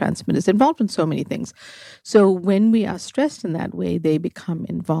neurotransmitters. They're involved in so many things. So when we are stressed in that way, they become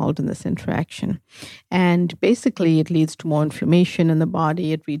involved in this interaction. And basically, it leads to more inflammation in the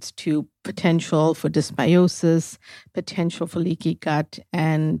body. It leads to potential for dysbiosis, potential for leaky gut,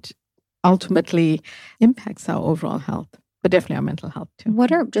 and ultimately impacts our overall health, but definitely our mental health too.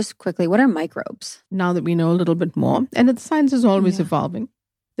 What are microbes? Now that we know a little bit more, and the science is always evolving.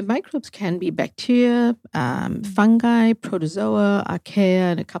 The microbes can be bacteria, fungi, protozoa,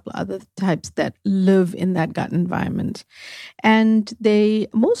 archaea, and a couple other types that live in that gut environment. And they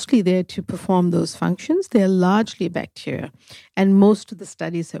mostly there to perform those functions. They're largely bacteria. And most of the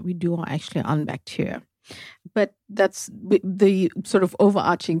studies that we do are actually on bacteria. But that's the sort of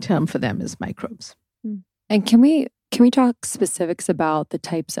overarching term for them is microbes. And can we talk specifics about the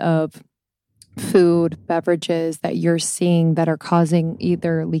types of food, beverages that you're seeing that are causing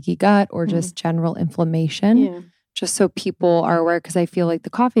either leaky gut or just general inflammation? Yeah. Just so people are aware, because I feel like the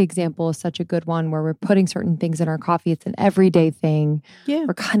coffee example is such a good one where we're putting certain things in our coffee. It's an everyday thing. Yeah.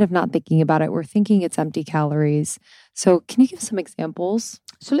 We're kind of not thinking about it. We're thinking it's empty calories. So can you give some examples?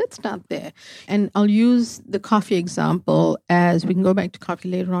 So let's start there. And I'll use the coffee example as we can go back to coffee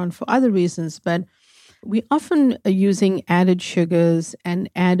later on for other reasons. But We often are using added sugars and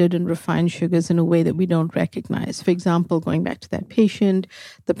added and refined sugars in a way that we don't recognize. For example, going back to that patient,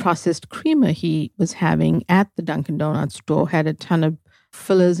 the processed creamer he was having at the Dunkin' Donuts store had a ton of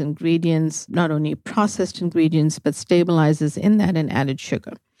fillers, ingredients, not only processed ingredients, but stabilizers in that and added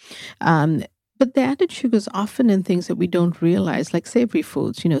sugar. But the added sugar is often in things that we don't realize, like savory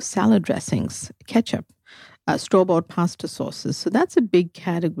foods, salad dressings, ketchup, store-bought pasta sauces. So that's a big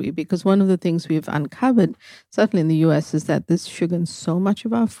category because one of the things we've uncovered, certainly in the US, is that there's sugar in so much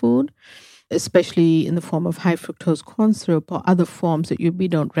of our food, especially in the form of high fructose corn syrup or other forms that we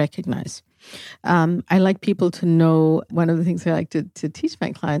don't recognize. I like people to know, one of the things I like to teach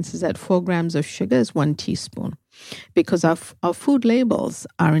my clients is that 4 grams of sugar is 1 teaspoon because our food labels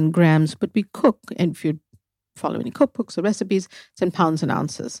are in grams, but we cook, and if you follow any cookbooks or recipes, it's in pounds and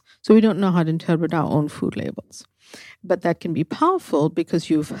ounces. So we don't know how to interpret our own food labels. But that can be powerful because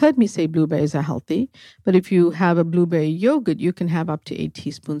you've heard me say blueberries are healthy. But if you have a blueberry yogurt, you can have up to 8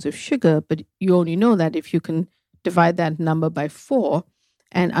 teaspoons of sugar. But you only know that if you can divide that number by 4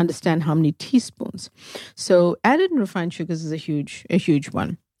 and understand how many teaspoons. So added and refined sugars is a huge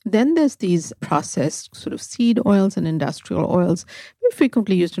one. Then there's these processed sort of seed oils and industrial oils, very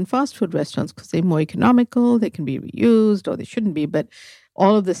frequently used in fast food restaurants because they're more economical, they can be reused, or they shouldn't be, but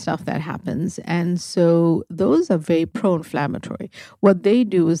all of the stuff that happens. And so those are very pro-inflammatory. What they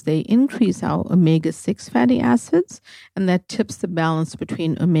do is they increase our omega-6 fatty acids, and that tips the balance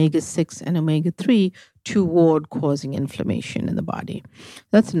between omega-6 and omega-3 toward causing inflammation in the body.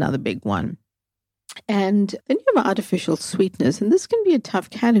 That's another big one. And then you have artificial sweeteners, and this can be a tough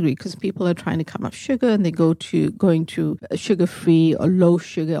category because people are trying to come off sugar and they going to a sugar-free or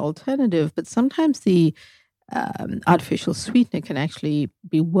low-sugar alternative. But sometimes the artificial sweetener can actually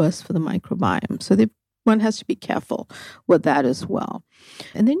be worse for the microbiome. So one has to be careful with that as well.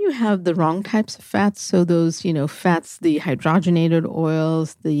 And then you have the wrong types of fats. So those, fats, the hydrogenated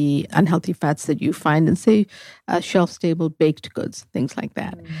oils, the unhealthy fats that you find in, say, shelf-stable baked goods, things like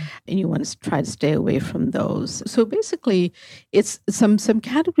that. And you want to try to stay away from those. So basically, it's some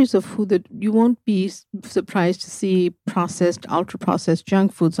categories of food that you won't be surprised to see processed, ultra-processed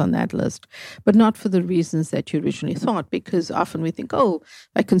junk foods on that list, but not for the reasons that you originally thought, because often we think,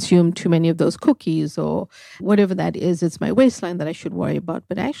 I consume too many of those cookies or whatever that is, it's my waistline that I should worry about.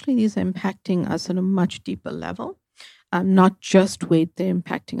 But actually, these are impacting us on a much deeper level. Not just weight, they're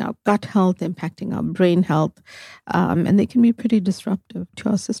impacting our gut health, they're impacting our brain health, and they can be pretty disruptive to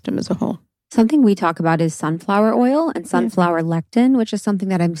our system as a whole. Something we talk about is sunflower oil and sunflower lectin, which is something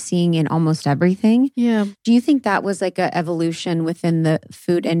that I'm seeing in almost everything. Yeah. Do you think that was like an evolution within the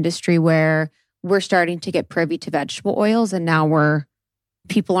food industry where we're starting to get privy to vegetable oils and now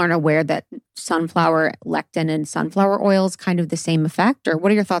people aren't aware that sunflower lectin and sunflower oil is kind of the same effect? Or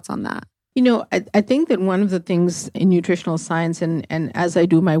what are your thoughts on that? I think that one of the things in nutritional science, and as I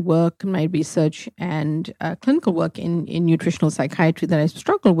do my work, my research and clinical work in nutritional psychiatry that I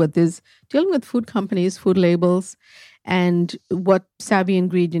struggle with, is dealing with food companies, food labels, and what savvy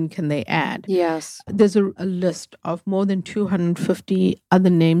ingredient can they add. Yes. There's a list of more than 250 other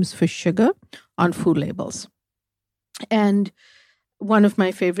names for sugar on food labels. And one of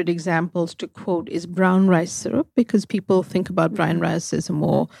my favorite examples to quote is brown rice syrup, because people think about brown rice as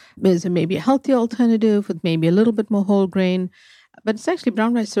maybe a healthy alternative with maybe a little bit more whole grain. But it's actually,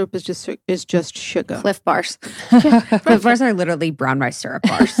 brown rice syrup is just sugar. Cliff bars. Cliff bars are literally brown rice syrup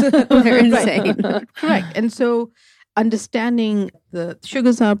bars. They're insane. Correct. And so understanding the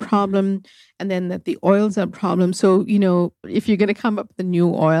sugars are a problem and then that the oils are a problem. So, if you're going to come up with a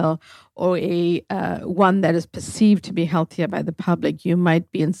new oil or a one that is perceived to be healthier by the public, you might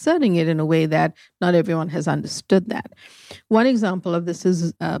be inserting it in a way that not everyone has understood that. One example of this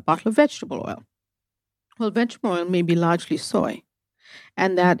is a bottle of vegetable oil. Well, vegetable oil may be largely soy,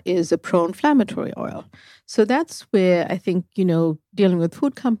 and that is a pro-inflammatory oil. So that's where I think, dealing with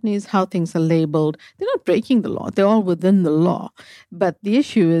food companies, how things are labeled, they're not breaking the law. They're all within the law. But the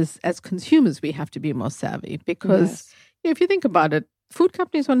issue is, as consumers, we have to be more savvy because if you think about it, food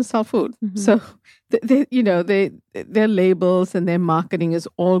companies want to sell food. Mm-hmm. So, their labels and their marketing is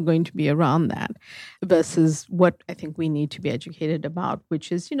all going to be around that versus what I think we need to be educated about,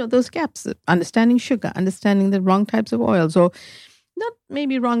 which is, those gaps, understanding sugar, understanding the wrong types of oils, or not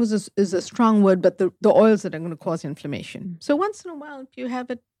maybe wrong is a strong word, but the oils that are going to cause inflammation. So once in a while, if you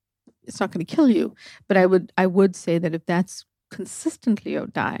have it, it's not going to kill you. But I would say that if that's consistently your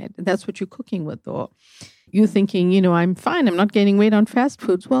diet, that's what you're cooking with, or you're thinking, I'm fine, I'm not gaining weight on fast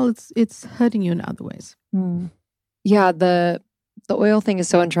foods, well, it's hurting you in other ways. Yeah, the oil thing is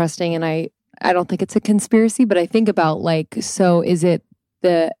so interesting, and I don't think it's a conspiracy, but I think about so is it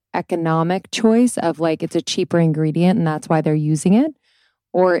the economic choice of like it's a cheaper ingredient and that's why they're using it?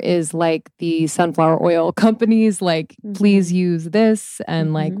 Or is like the sunflower oil companies like, please use this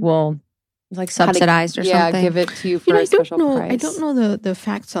and like, well, like subsidized or something? Give it to you for a special price. I don't know the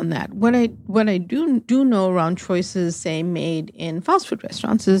facts on that. What I do know around choices, say, made in fast food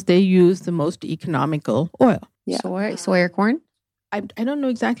restaurants is they use the most economical oil. Yeah. Soy or corn? I don't know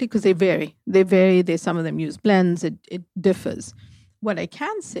exactly because they vary. Some of them use blends. It differs. What I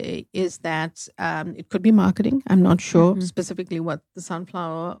can say is that it could be marketing. I'm not sure specifically what the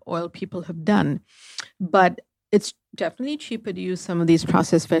sunflower oil people have done, but it's definitely cheaper to use some of these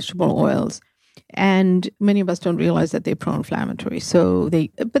processed vegetable oils. And many of us don't realize that they're pro-inflammatory.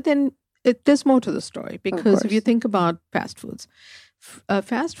 But then there's more to the story because if you think about fast foods,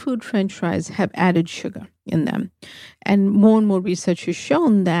 fast food French fries have added sugar in them. And more research has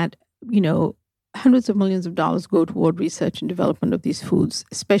shown that, hundreds of millions of dollars go toward research and development of these foods,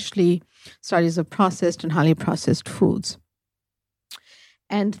 especially studies of processed and highly processed foods.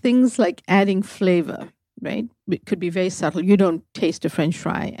 And things like adding flavor, right? It could be very subtle. You don't taste a French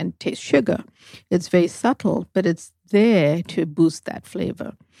fry and taste sugar. It's very subtle, but it's there to boost that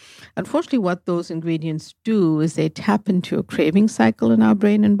flavor. Unfortunately, what those ingredients do is they tap into a craving cycle in our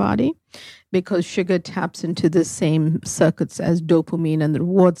brain and body because sugar taps into the same circuits as dopamine and the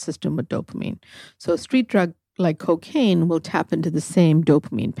reward system with dopamine. So a street drug like cocaine will tap into the same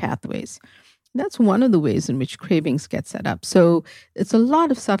dopamine pathways. That's one of the ways in which cravings get set up. So it's a lot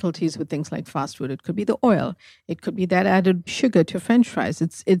of subtleties with things like fast food. It could be the oil. It could be that added sugar to French fries.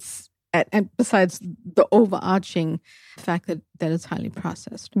 And besides the overarching fact that it's highly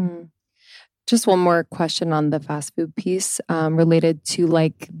processed. Just one more question on the fast food piece related to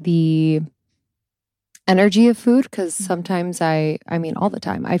like the energy of food. Because sometimes I mean, all the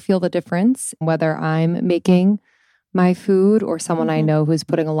time, I feel the difference whether I'm making my food or someone I know who's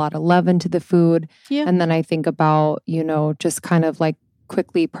putting a lot of love into the food. Yeah. And then I think about, just kind of like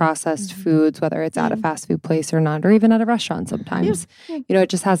quickly processed foods, whether it's at a fast food place or not, or even at a restaurant sometimes. It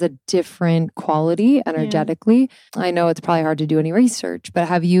just has a different quality energetically. I know it's probably hard to do any research, but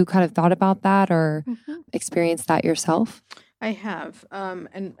have you kind of thought about that or experienced that yourself? I have,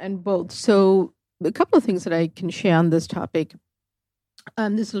 and both. So a couple of things that I can share on this topic.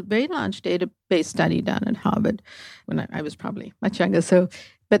 This is a very large database study done at Harvard when I was probably much younger.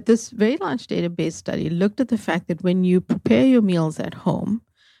 But this very large database study looked at the fact that when you prepare your meals at home,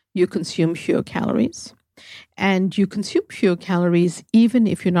 you consume fewer calories. And you consume fewer calories even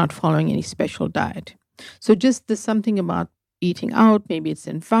if you're not following any special diet. So just there's something about eating out, maybe it's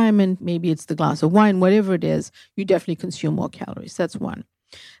the environment, maybe it's the glass of wine, whatever it is, you definitely consume more calories. That's one.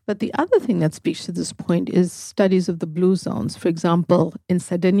 But the other thing that speaks to this point is studies of the blue zones. For example, in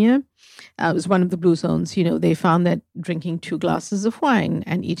Sardinia, it was one of the blue zones, they found that drinking 2 glasses of wine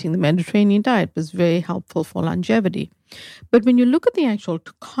and eating the Mediterranean diet was very helpful for longevity. But when you look at the actual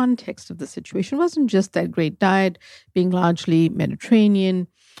context of the situation, it wasn't just that great diet being largely Mediterranean.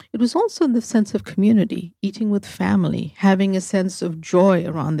 It was also the sense of community, eating with family, having a sense of joy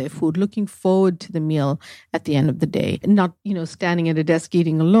around their food, looking forward to the meal at the end of the day, and not, standing at a desk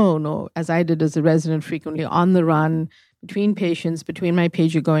eating alone, or as I did as a resident frequently on the run, between patients, between my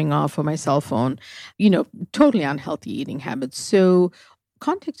pager going off or my cell phone, totally unhealthy eating habits. So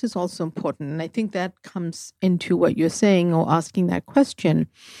context is also important. And I think that comes into what you're saying or asking that question.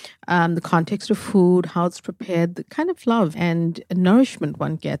 The context of food, how it's prepared, the kind of love and nourishment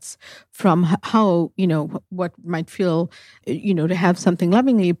one gets from how, what might feel, to have something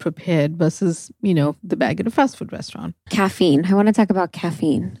lovingly prepared versus, the bag at a fast food restaurant. Caffeine. I want to talk about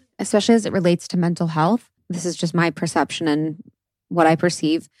caffeine, especially as it relates to mental health. This is just my perception and what I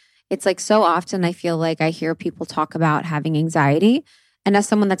perceive. It's like so often I feel like I hear people talk about having anxiety. And as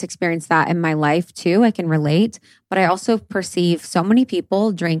someone that's experienced that in my life too, I can relate. But I also perceive so many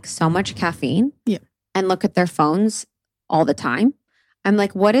people drink so much caffeine and look at their phones all the time. I'm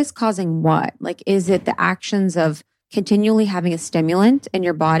like, what is causing what? Like, is it the actions of continually having a stimulant in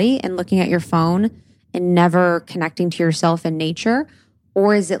your body and looking at your phone and never connecting to yourself in nature?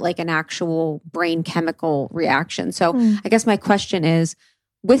 Or is it like an actual brain chemical reaction? So I guess my question is,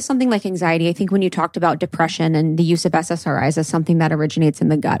 with something like anxiety, I think when you talked about depression and the use of SSRIs as something that originates in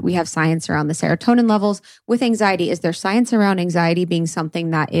the gut, we have science around the serotonin levels. With anxiety, is there science around anxiety being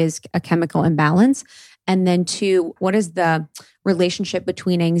something that is a chemical imbalance? And then 2, what is the relationship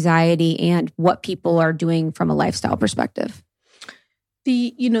between anxiety and what people are doing from a lifestyle perspective?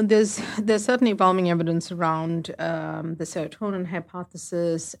 There's certainly evolving evidence around the serotonin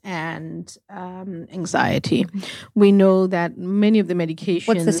hypothesis and anxiety. We know that many of the medications...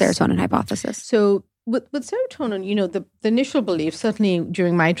 What's the serotonin hypothesis? So With serotonin, the initial belief, certainly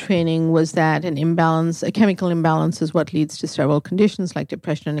during my training, was that a chemical imbalance is what leads to several conditions like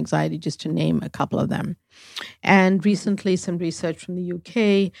depression and anxiety, just to name a couple of them. And recently, some research from the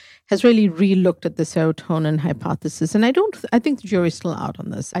UK has really re-looked at the serotonin hypothesis. And I think the jury's still out on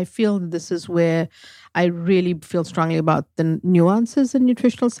this. I feel that this is where I really feel strongly about the nuances in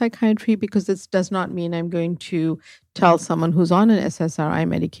nutritional psychiatry, because this does not mean I'm going to tell someone who's on an SSRI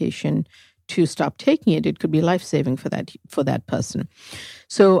medication to stop taking it. It could be life-saving for that person.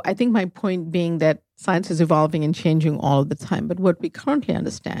 So I think my point being that science is evolving and changing all the time. But what we currently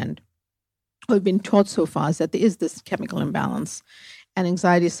understand, or we've been taught so far, is that there is this chemical imbalance. And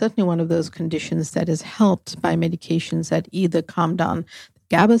anxiety is certainly one of those conditions that is helped by medications that either calm down the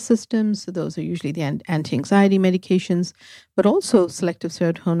GABA systems, so those are usually the anti-anxiety medications, but also selective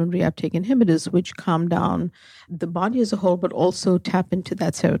serotonin reuptake inhibitors, which calm down the body as a whole, but also tap into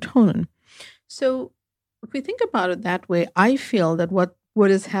that serotonin. So if we think about it that way, I feel that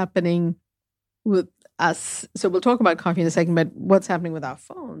what is happening with us, so we'll talk about coffee in a second, but what's happening with our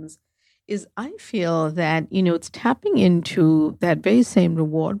phones is I feel that, it's tapping into that very same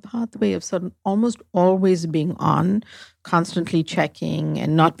reward pathway of sort of almost always being on, constantly checking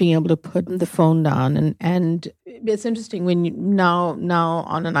and not being able to put the phone down. And it's interesting when you now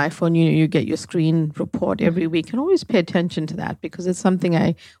on an iPhone, you get your screen report every week, and always pay attention to that, because it's something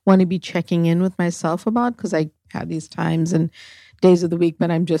I want to be checking in with myself about, because I have these times and days of the week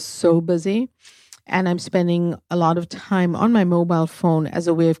when I'm just so busy. And I'm spending a lot of time on my mobile phone as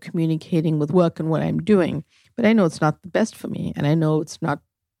a way of communicating with work and what I'm doing. But I know it's not the best for me, and I know it's not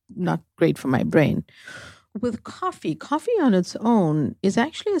great for my brain. With coffee on its own is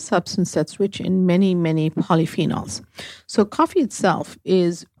actually a substance that's rich in many, many polyphenols. So coffee itself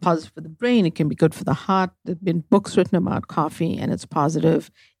is positive for the brain. It can be good for the heart. There have been books written about coffee and its positive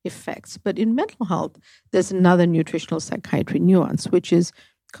effects. But in mental health, there's another nutritional psychiatry nuance, which is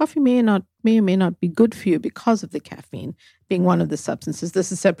coffee may or may not be good for you because of the caffeine being one of the substances.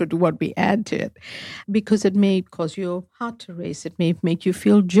 This is separate to what we add to it, because it may cause your heart to race. It may make you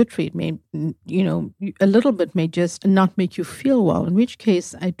feel jittery. It may, a little bit may just not make you feel well, in which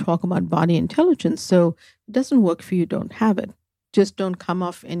case I talk about body intelligence. So if it doesn't work for you, don't have it. Just don't come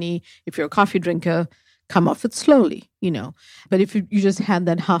off if you're a coffee drinker, come off it slowly, But if you just had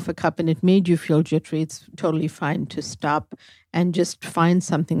that half a cup and it made you feel jittery, it's totally fine to stop and just find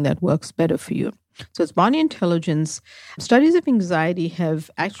something that works better for you. So it's body intelligence. Studies of anxiety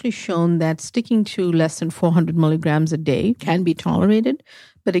have actually shown that sticking to less than 400 milligrams a day can be tolerated.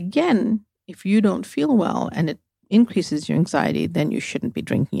 But again, if you don't feel well and it increases your anxiety, then you shouldn't be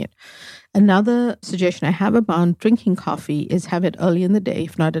drinking it. Another suggestion I have about drinking coffee is have it early in the day.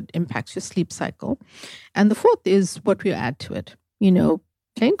 If not, it impacts your sleep cycle. And the fourth is what we add to it.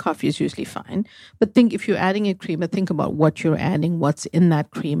 Plain coffee is usually fine, but if you're adding a creamer, think about what you're adding, what's in that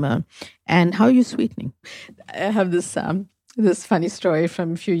creamer, and how you're sweetening. I have this funny story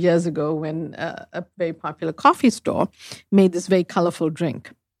from a few years ago when a very popular coffee store made this very colorful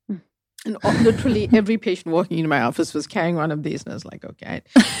drink. And literally every patient walking into my office was carrying one of these, and I was like, "Okay,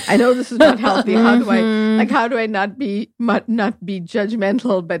 I know this is not healthy. How do I not be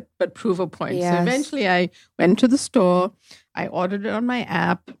judgmental, but prove a point?" Yes. So eventually, I went to the store. I ordered it on my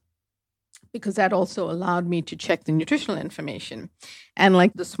app, because that also allowed me to check the nutritional information. And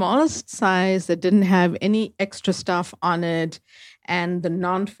the smallest size that didn't have any extra stuff on it, and the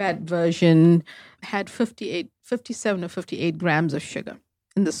non-fat version had 57 or 58 grams of sugar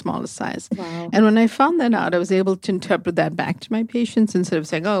in the smallest size. Wow. And when I found that out, I was able to interpret that back to my patients instead of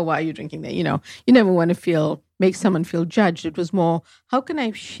saying, "Oh, why are you drinking that?" You never want to make someone feel judged. It was more, how can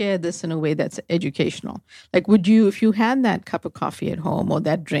I share this in a way that's educational? Would you, if you had that cup of coffee at home or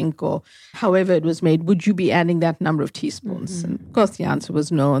that drink or however it was made, would you be adding that number of teaspoons? Mm-hmm. And of course, the answer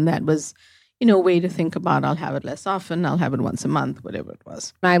was no. And that was, a way to think about, I'll have it less often, I'll have it once a month, whatever it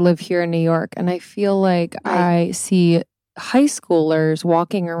was. I live here in New York, and I feel like I see high schoolers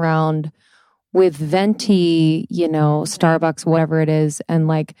walking around with venti, Starbucks, whatever it is, and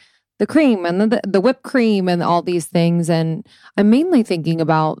the cream and the whipped cream and all these things. And I'm mainly thinking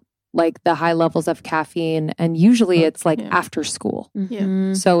about the high levels of caffeine, and usually it's after school.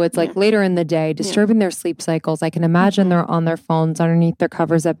 Yeah. So it's later in the day, disturbing their sleep cycles. I can imagine they're on their phones underneath their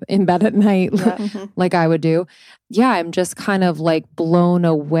covers up in bed at night, like I would do. Yeah, I'm just kind of blown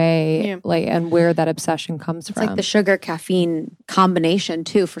away, and where that obsession comes from. It's the sugar caffeine combination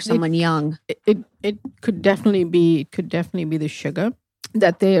too for someone young. It could definitely be the sugar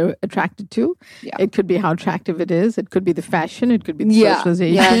that they're attracted to. Yeah. It could be how attractive it is. It could be the fashion. It could be the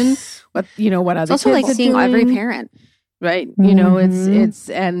socialization. Yes. What other it's also kids are seeing doing. every parent. right? You know, it's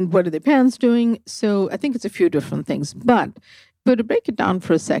and what are their parents doing? So I think it's a few different things. But to break it down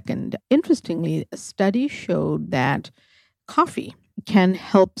for a second, interestingly, a study showed that coffee can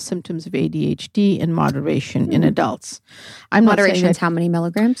help symptoms of ADHD in moderation in adults. Moderation is how many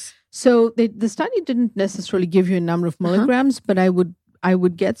milligrams? So the study didn't necessarily give you a number of milligrams, but I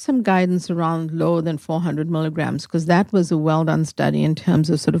would get some guidance around lower than 400 milligrams because that was a well-done study in terms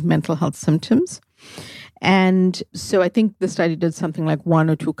of sort of mental health symptoms. And so I think the study did something like 1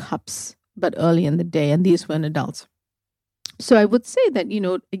 or 2 cups, but early in the day, and these were in adults. So I would say that,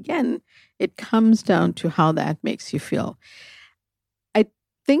 again, it comes down to how that makes you feel. I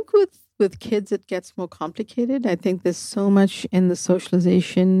think with kids, it gets more complicated. I think there's so much in the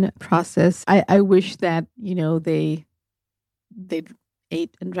socialization process. I wish that, they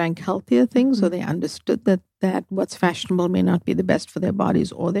ate and drank healthier things, or they understood that what's fashionable may not be the best for their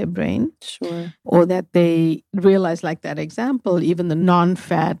bodies or their brain. Sure. Or that they realize, like that example, even the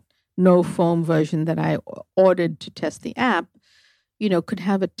non-fat, no-foam version that I ordered to test the app, could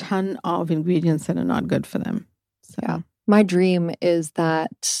have a ton of ingredients that are not good for them. So. Yeah. My dream is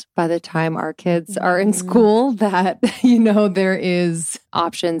that by the time our kids are in school, that, there is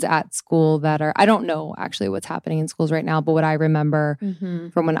options at school that are, I don't know actually what's happening in schools right now, but what I remember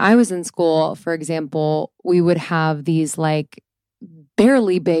from when I was in school, for example, we would have these like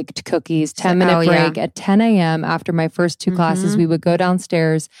barely baked cookies, 10-minute break at 10 a.m. After my first 2 classes. We would go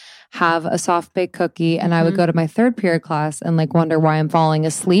downstairs, have a soft baked cookie, and I would go to my 3rd period class and like wonder why I'm falling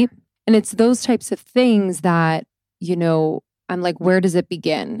asleep. And it's those types of things that, I'm like, where does it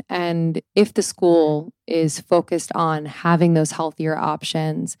begin? And if the school is focused on having those healthier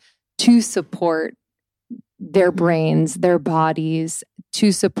options to support their brains, their bodies,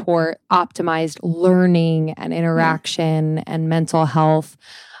 to support optimized learning and interaction and mental health,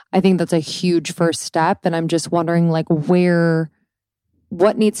 I think that's a huge first step. And I'm just wondering, like, what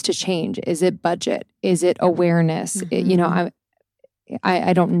needs to change? Is it budget? Is it awareness?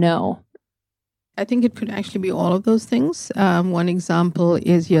 I don't know. I think it could actually be all of those things. One example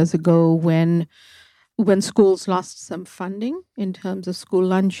is years ago when schools lost some funding in terms of school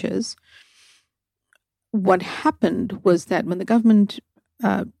lunches. What happened was that when the government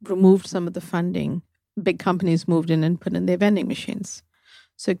removed some of the funding, big companies moved in and put in their vending machines.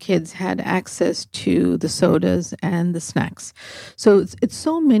 So kids had access to the sodas and the snacks. So it's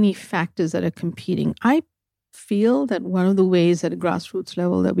so many factors that are competing. I feel that one of the ways at a grassroots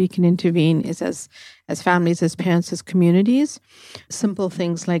level that we can intervene is as families, as parents, as communities. Simple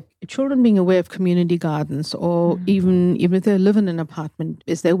things like children being aware of community gardens, or even if they live in an apartment,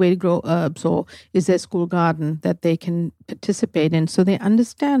 is there a way to grow herbs, or is there a school garden that they can participate in, so they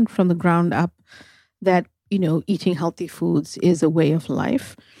understand from the ground up that eating healthy foods is a way of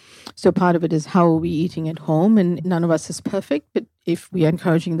life. So part of it is how are we eating at home, and none of us is perfect, but if we are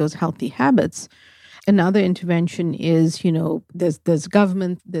encouraging those healthy habits. Another intervention is, there's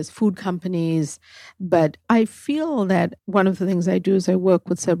government, there's food companies, but I feel that one of the things I do is I work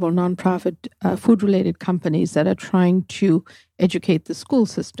with several nonprofit food-related companies that are trying to educate the school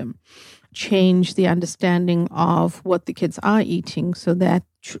system, change the understanding of what the kids are eating so that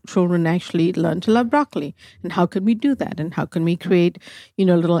children actually learn to love broccoli. And how can we do that? And how can we create,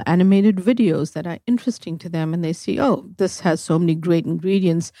 little animated videos that are interesting to them, and they see, oh, this has so many great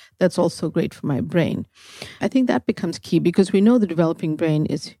ingredients that's also great for my brain. I think that becomes key because we know the developing brain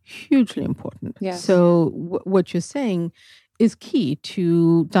is hugely important. Yes. So what you're saying is key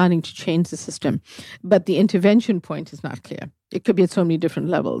to starting to change the system. But the intervention point is not clear. It could be at so many different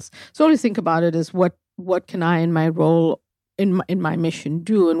levels. So always think about it as what can I in my role, in my mission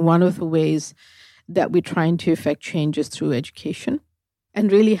do? And one of the ways that we're trying to affect change is through education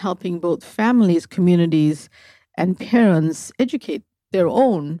and really helping both families, communities, and parents educate their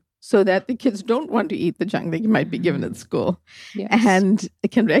own so that the kids don't want to eat the junk that you might be given at school. Yes. And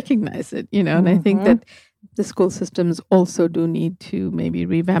can recognize it, and I think that the school systems also do need to maybe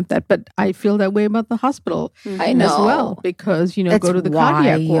revamp that. But I feel that way about the hospital I know. as well, because, go to the wild.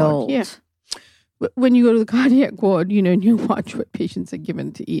 cardiac ward. Yeah. When you go to the cardiac ward, and you watch what patients are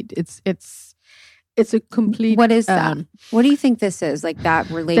given to eat, it's a complete... What is that? What do you think this is? Like that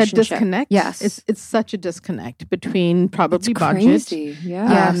relationship? That disconnect? Yes. It's such a disconnect between probably It's budget. crazy.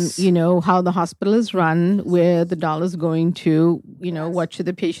 Yeah. Yes. How the hospital is run, where the dollar's going to, what should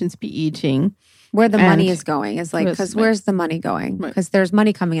the patients be eating. Where the money is going is like, because Right. where's the money going? Right. Because there's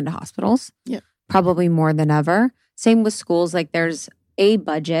money coming into hospitals. Yeah. Probably more than ever. Same with schools. Like there's a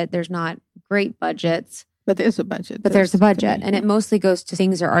budget. There's not great budgets. But there's a budget. But there's a budget. And it mostly goes to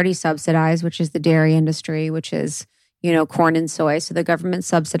things that are already subsidized, which is the dairy industry, which is, corn and soy. So the government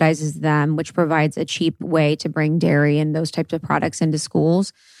subsidizes them, which provides a cheap way to bring dairy and those types of products into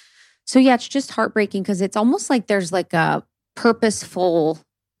schools. So yeah, it's just heartbreaking because it's almost like there's like a purposeful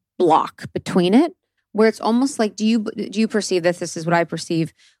block between it, where it's almost like, do you perceive this? This is what I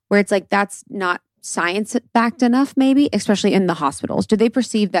perceive, where it's like that's not science backed enough, maybe, especially in the hospitals. Do they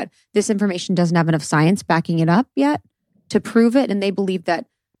perceive that this information doesn't have enough science backing it up yet to prove it, and they believe that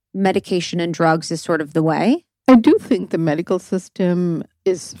medication and drugs is sort of the way? I do think the medical system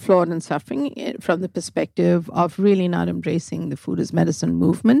is flawed and suffering from the perspective of really not embracing the food as medicine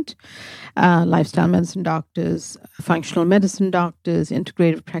movement. Lifestyle medicine doctors, functional medicine doctors,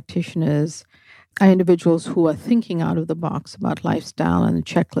 integrative practitioners are individuals who are thinking out of the box about lifestyle and a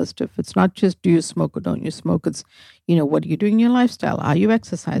checklist. If it's not just do you smoke or don't you smoke, it's, what are you doing in your lifestyle? Are you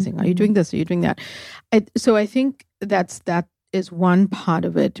exercising? Are you doing this? Are you doing that? So I think that is one part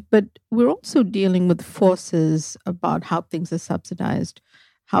of it. But we're also dealing with forces about how things are subsidized,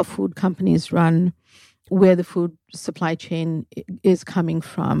 how food companies run, where the food supply chain is coming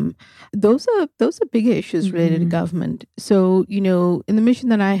from. Those are bigger issues related to government. So, in the mission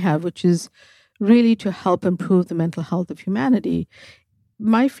that I have, which is really to help improve the mental health of humanity,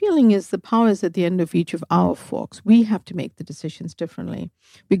 my feeling is the power is at the end of each of our forks. We have to make the decisions differently,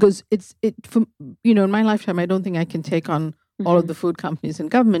 because in my lifetime, I don't think I can take on all of the food companies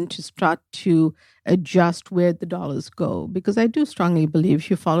and government to start to adjust where the dollars go, because I do strongly believe if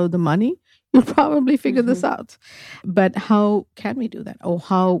you follow the money, you'll probably figure this out. But how can we do that? Or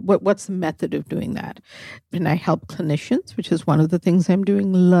what's the method of doing that? And I help clinicians, which is one of the things I'm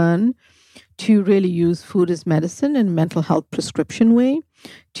doing, learn to really use food as medicine in a mental health prescription way,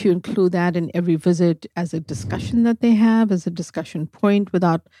 to include that in every visit as a discussion that they have, as a discussion point,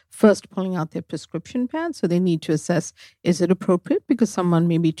 without first pulling out their prescription pad. So they need to assess, is it appropriate? Because someone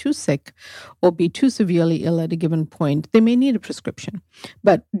may be too sick or be too severely ill at a given point. They may need a prescription.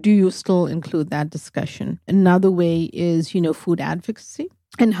 But do you still include that discussion? Another way is, food advocacy.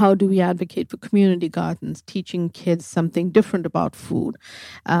 And how do we advocate for community gardens, teaching kids something different about food,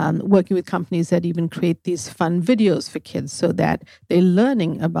 working with companies that even create these fun videos for kids so that they're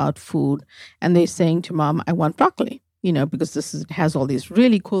learning about food and they're saying to mom, I want broccoli, because it has all these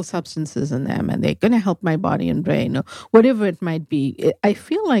really cool substances in them and they're going to help my body and brain, or whatever it might be. I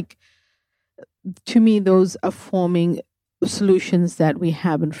feel like, to me, those are forming solutions that we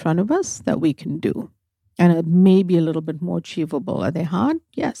have in front of us that we can do. And it may be a little bit more achievable. Are they hard?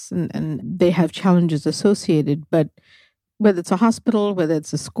 Yes. And they have challenges associated. But whether it's a hospital, whether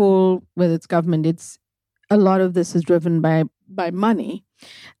it's a school, whether it's government, a lot of this is driven by money.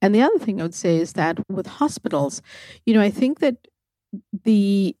 And the other thing I would say is that with hospitals, I think that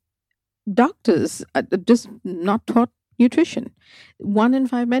the doctors are just not taught nutrition. 1 in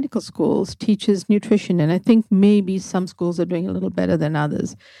 5 medical schools teaches nutrition. And I think maybe some schools are doing a little better than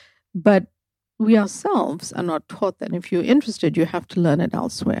others. But we ourselves are not taught that. If you're interested, you have to learn it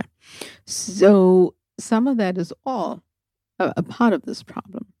elsewhere. So some of that is all a part of this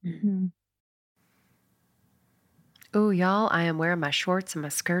problem. Mm-hmm. Oh, y'all, I am wearing my shorts and my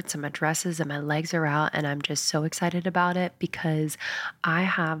skirts and my dresses and my legs are out, and I'm just so excited about it because I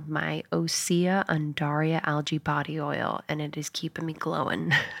have my Osea Undaria algae body oil and it is keeping me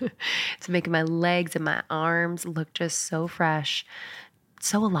glowing. It's making my legs and my arms look just so fresh.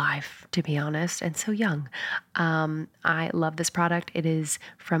 So alive, to be honest, and so young. I love this product. It is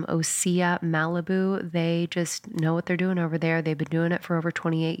from Osea Malibu. They just know what they're doing over there. They've been doing it for over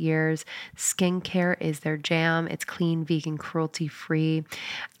 28 years. Skincare is their jam. It's clean, vegan, cruelty-free,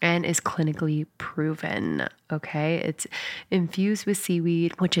 and is clinically proven. Okay, it's infused with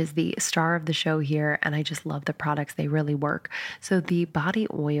seaweed, which is the star of the show here, and I just love the products. They really work. So the body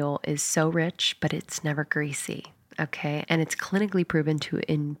oil is so rich, but it's never greasy. Okay, and it's clinically proven to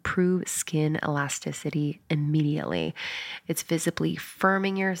improve skin elasticity immediately. It's visibly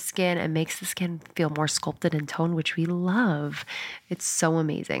firming your skin and makes the skin feel more sculpted and toned, which we love. It's so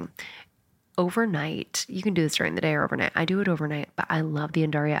amazing. Overnight, you can do this during the day or overnight. I do it overnight, but I love the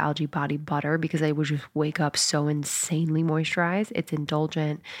Undaria Algae Body Butter because I would just wake up so insanely moisturized. It's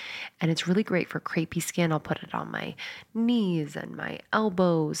indulgent and it's really great for crepey skin. I'll put it on my knees and my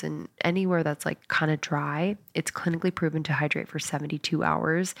elbows and anywhere that's like kind of dry. It's clinically proven to hydrate for 72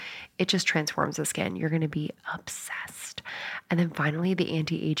 hours. It just transforms the skin. You're going to be obsessed. And then finally, the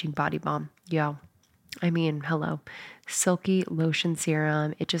anti-aging body balm. Yo, I mean, hello. silky lotion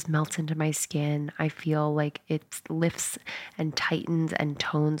serum. It just melts into my skin. I feel like it lifts and tightens and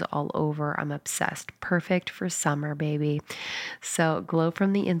tones all over. I'm obsessed. Perfect for summer, baby. So glow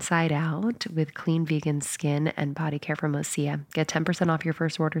from the inside out with clean vegan skin and body care from Osea. Get 10% off your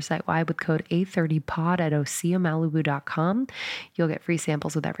first order site-wide with code A30POD at OseaMalibu.com. You'll get free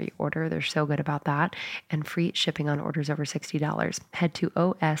samples with every order. They're so good about that. And free shipping on orders over $60. Head to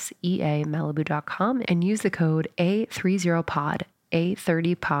OSEAMalibu.com and use the code A30POD,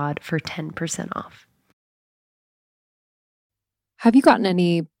 A30POD for 10% off. Have you gotten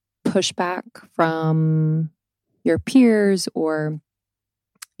any pushback from your peers or,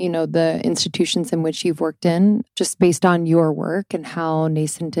 the institutions in which you've worked in, just based on your work and how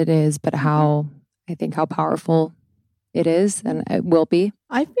nascent it is, but how powerful it is and it will be?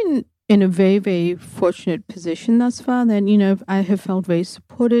 I've been in a very, very fortunate position thus far that, I have felt very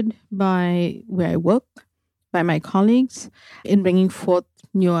supported by where I work, by my colleagues in bringing forth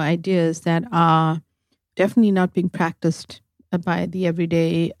new ideas that are definitely not being practiced by the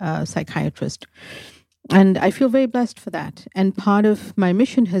everyday psychiatrist. And I feel very blessed for that. And part of my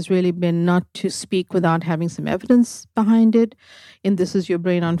mission has really been not to speak without having some evidence behind it. In This Is Your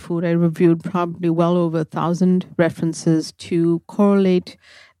Brain on Food, I reviewed probably well over 1,000 references to correlate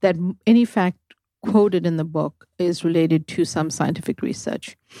that any fact quoted in the book is related to some scientific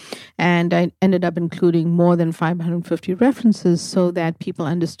research. And I ended up including more than 550 references so that people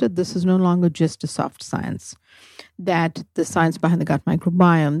understood this is no longer just a soft science, that the science behind the gut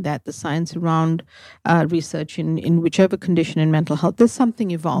microbiome, that the science around research in whichever condition in mental health, there's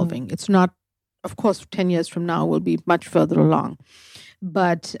something evolving. It's not, of course, 10 years from now, we'll be much further along.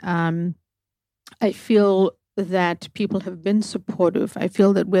 But I feel that people have been supportive. I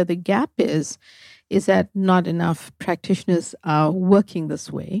feel that where the gap is that not enough practitioners are working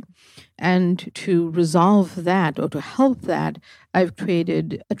this way. And to resolve that or to help that, I've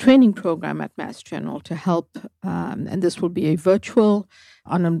created a training program at Mass General to help, and this will be a virtual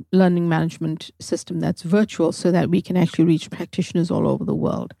on a learning management system that's virtual so that we can actually reach practitioners all over the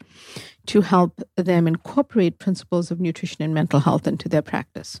world to help them incorporate principles of nutrition and mental health into their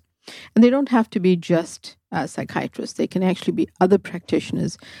practice. And they don't have to be just psychiatrists. They can actually be other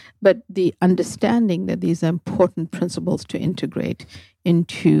practitioners. But the understanding that these are important principles to integrate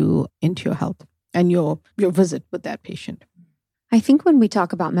into your health and your visit with that patient. I think when we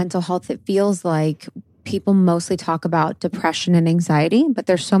talk about mental health, it feels like people mostly talk about depression and anxiety, but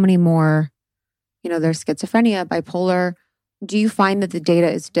there's so many more, there's schizophrenia, bipolar. Do you find that the data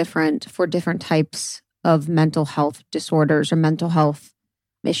is different for different types of mental health disorders or mental health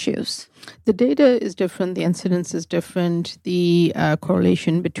issues? The data is different. The incidence is different. The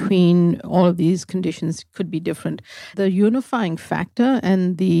correlation between all of these conditions could be different. The unifying factor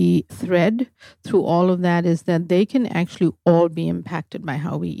and the thread through all of that is that they can actually all be impacted by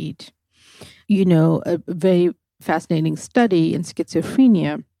how we eat. A very fascinating study in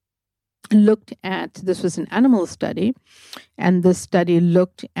schizophrenia looked at, this was an animal study, and this study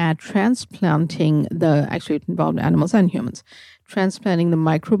looked at transplanting actually it involved animals and humans, transplanting the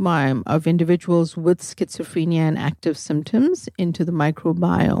microbiome of individuals with schizophrenia and active symptoms into the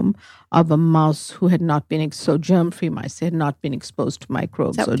microbiome of a mouse who had not been, germ-free mice, they had not been exposed to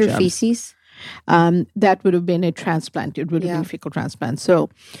microbes or germs. Feces? That would have been a transplant. It would have been fecal transplant. So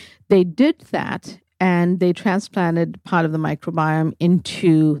they did that, and they transplanted part of the microbiome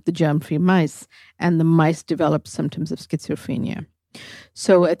into the germ-free mice, and the mice developed symptoms of schizophrenia.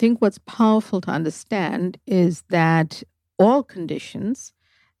 So I think what's powerful to understand is that all conditions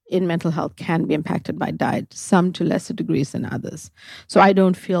in mental health can be impacted by diet, some to lesser degrees than others. So I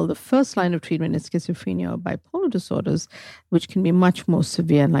don't feel the first line of treatment is schizophrenia or bipolar disorders, which can be much more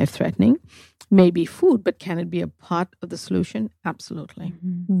severe and life-threatening. Maybe food, but can it be a part of the solution? Absolutely.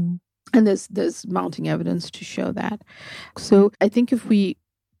 Mm-hmm. And there's mounting evidence to show that. So I think if we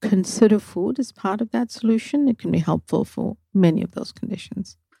consider food as part of that solution, it can be helpful for many of those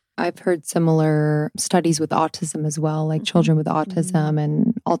conditions. I've heard similar studies with autism as well, like children with autism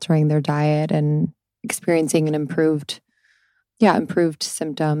and altering their diet and experiencing an improved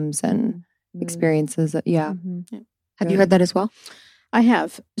symptoms and experiences. Yeah. Mm-hmm. Have you heard that as well? I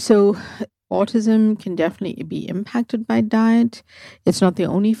have. So autism can definitely be impacted by diet. It's not the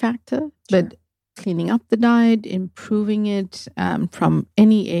only factor, but cleaning up the diet, improving it from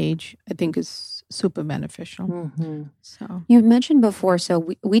any age, I think is super beneficial. Mm-hmm. So you mentioned before, so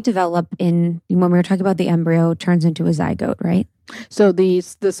we develop when we were talking about the embryo turns into a zygote, right? So the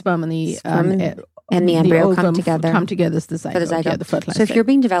sperm and the embryo come together. Is the zygote. Yeah, the fertilized so if you're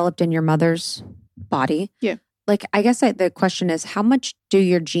being developed in your mother's body, yeah. Like, I guess the question is, how much do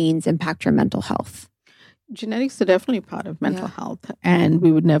your genes impact your mental health? genetics are definitely part of mental health, and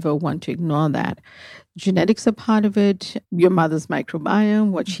we would never want to ignore that. Genetics are part of it. Your mother's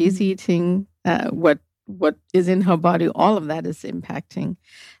microbiome, what she's eating, what is in her body, all of that is impacting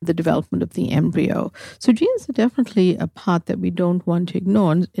the development of the embryo. So genes are definitely a part that we don't want to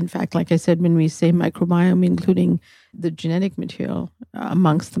ignore. In fact, like I said, when we say microbiome, including the genetic material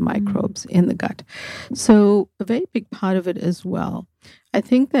amongst the microbes in the gut. So a very big part of it as well. I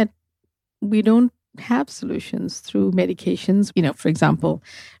think that we don't have solutions through medications. For example,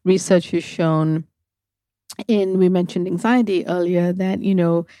 research has shown, we mentioned anxiety earlier,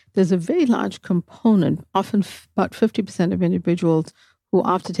 that, there's a very large component, often about 50% of individuals who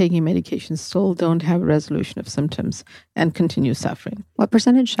after taking medication still don't have a resolution of symptoms and continue suffering. What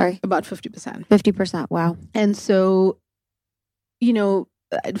percentage? Sorry. About 50%. 50%. Wow. And so,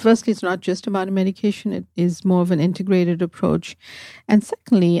 firstly, it's not just about a medication. It is more of an integrated approach. And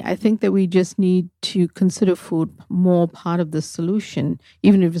secondly, I think that we just need to consider food more part of the solution,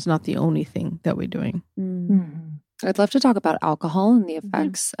 even if it's not the only thing that we're doing. I'd love to talk about alcohol and the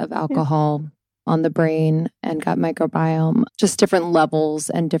effects of alcohol on the brain and gut microbiome, just different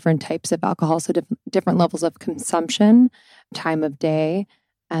levels and different types of alcohol. So different levels of consumption, time of day,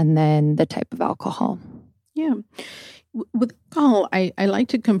 and then the type of alcohol. Yeah. With alcohol, I like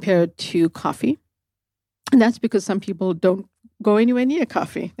to compare it to coffee. And that's because some people don't go anywhere near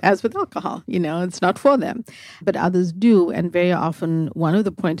coffee, as with alcohol. It's not for them. But others do. And very often, one of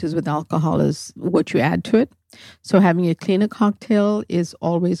the pointers with alcohol is what you add to it. So having a cleaner cocktail is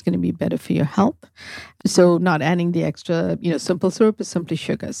always going to be better for your health. So not adding the extra, simple syrup is simply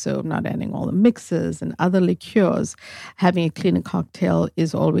sugar. So not adding all the mixes and other liqueurs. Having a cleaner cocktail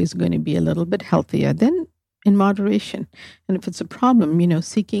is always going to be a little bit healthier than in moderation. And if it's a problem,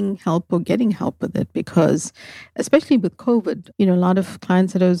 seeking help or getting help with it, because especially with COVID, a lot of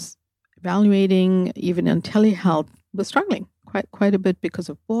clients that I was evaluating, even in telehealth, were struggling quite a bit because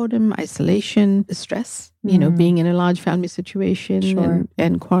of boredom, isolation, stress, being in a large family situation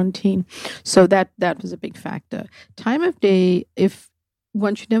and quarantine. So that was a big factor. Time of day, if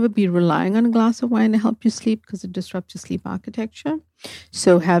one should never be relying on a glass of wine to help you sleep because it disrupts your sleep architecture.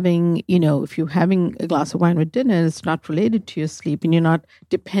 So having, if you're having a glass of wine with dinner, it's not related to your sleep and you're not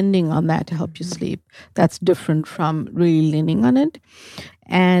depending on that to help you sleep. That's different from really leaning on it.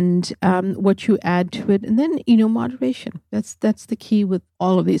 And what you add to it. And then, moderation. That's the key with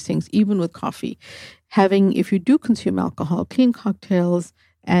all of these things, even with coffee. If you do consume alcohol, clean cocktails,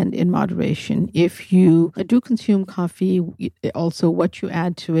 and in moderation. If you do consume coffee, also what you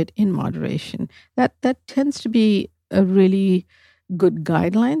add to it in moderation. That tends to be a really good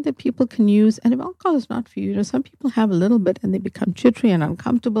guideline that people can use. And if alcohol is not for you, some people have a little bit and they become jittery and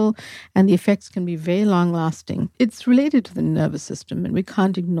uncomfortable, and the effects can be very long lasting. It's related to the nervous system, and we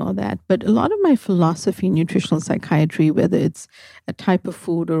can't ignore that. But a lot of my philosophy in nutritional psychiatry, whether it's a type of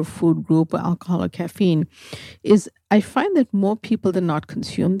food or a food group or alcohol or caffeine, is I find that more people than not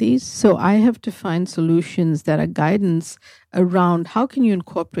consume these. So I have to find solutions that are guidance around how can you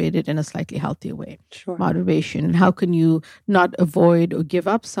incorporate it in a slightly healthier way. Sure. Moderation. How can you not avoid or give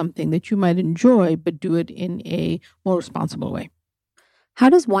up something that you might enjoy, but do it in a more responsible way? How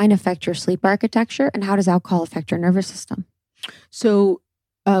does wine affect your sleep architecture, and how does alcohol affect your nervous system? So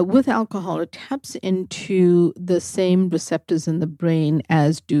with alcohol, it taps into the same receptors in the brain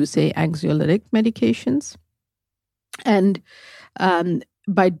as do, say, anxiolytic medications. And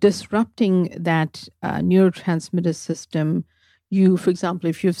by disrupting that neurotransmitter system, you, for example,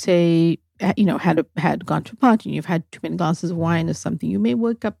 if you've, say, had gone to a party and you've had too many glasses of wine or something, you may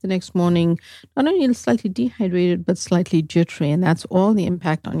wake up the next morning not only slightly dehydrated, but slightly jittery. And that's all the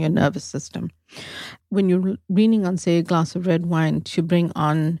impact on your nervous system. When you're leaning on, say, a glass of red wine to bring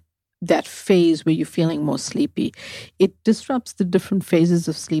on that phase where you're feeling more sleepy, it disrupts the different phases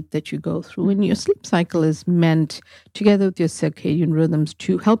of sleep that you go through. And your sleep cycle is meant, together with your circadian rhythms,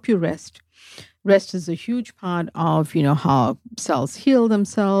 to help you rest. Rest is a huge part of, how cells heal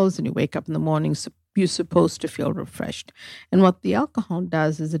themselves, and you wake up in the morning, you're supposed to feel refreshed. And what the alcohol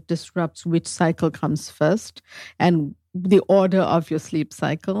does is it disrupts which cycle comes first and the order of your sleep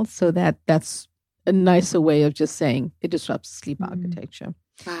cycle. So that's a nicer way of just saying it disrupts sleep architecture.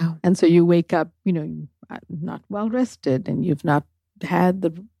 Wow. And so you wake up, not well rested, and you've not had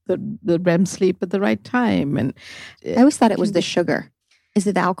the REM sleep at the right time. And I always thought it was the sugar. Is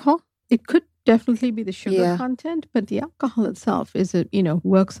it the alcohol? It could definitely be the sugar content, but the alcohol itself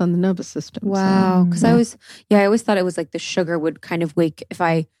works on the nervous system. Wow. Because I always thought it was like the sugar would kind of wake, if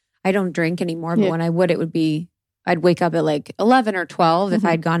I don't drink anymore, but when I would, it would be, I'd wake up at like 11 or 12 if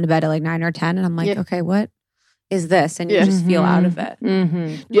I'd gone to bed at like 9 or 10. And I'm like, okay, what? is this? And you just feel out of it.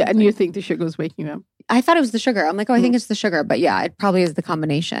 Yeah, and you think the sugar is waking you up. I thought it was the sugar. I'm like, I think it's the sugar. But yeah, it probably is the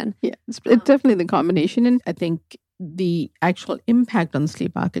combination. Yeah, it's definitely the combination. And I think the actual impact on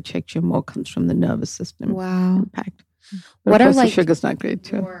sleep architecture more comes from the nervous system impact. But what are the sugar's not great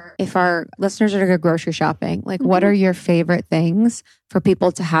too. If our listeners are to go grocery shopping, like what are your favorite things for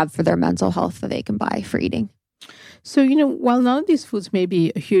people to have for their mental health that they can buy for eating? So, while none of these foods may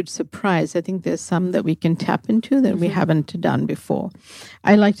be a huge surprise, I think there's some that we can tap into that we haven't done before.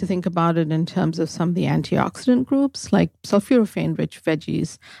 I like to think about it in terms of some of the antioxidant groups, like sulforaphane-rich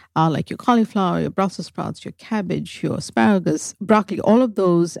veggies, like your cauliflower, your Brussels sprouts, your cabbage, your asparagus, broccoli, all of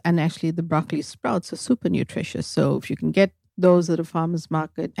those, and actually the broccoli sprouts are super nutritious. So if you can get those at a farmer's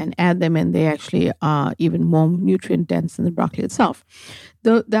market and add them in, they actually are even more nutrient dense than the broccoli itself.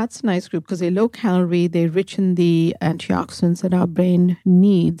 Though that's a nice group because they're low calorie, they're rich in the antioxidants that our brain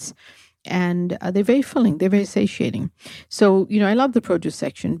needs, and they're very filling, they're very satiating. So, I love the produce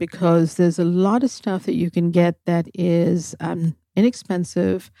section because there's a lot of stuff that you can get that is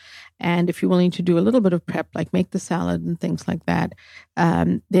inexpensive. And if you're willing to do a little bit of prep, like make the salad and things like that,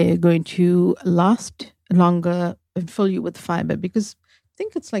 they're going to last longer and fill you with fiber, because I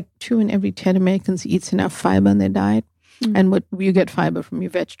think it's like 2 in every 10 Americans eats enough fiber in their diet. And what you get fiber from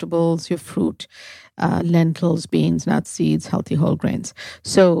your vegetables, your fruit, lentils, beans, nuts, seeds, healthy whole grains.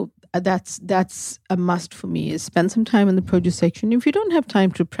 So that's a must for me, is spend some time in the produce section. If you don't have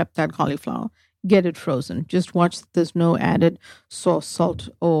time to prep that cauliflower, get it frozen. Just watch that there's no added sauce, salt,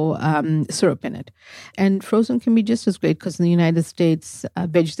 or syrup in it. And frozen can be just as great because in the United States,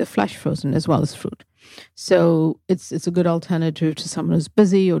 veggies are flash frozen as well as fruit. So it's a good alternative to someone who's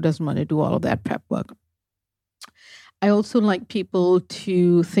busy or doesn't want to do all of that prep work. I also like people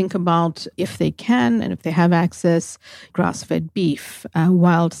to think about, if they can and if they have access, grass-fed beef,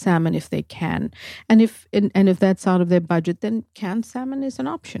 wild salmon if they can. And if that's out of their budget, then canned salmon is an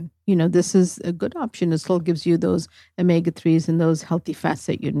option. This is a good option. It still gives you those omega-3s and those healthy fats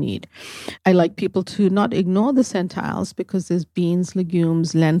that you need. I like people to not ignore the centiles, because there's beans,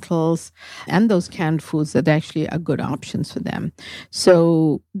 legumes, lentils, and those canned foods that actually are good options for them.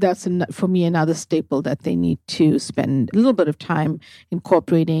 So that's, for me, another staple that they need to spend a little bit of time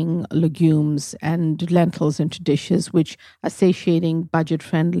incorporating legumes and lentils into dishes, which are satiating,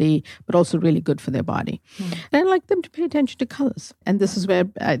 budget-friendly, but also really good for their body. And I like them to pay attention to colors. And this is where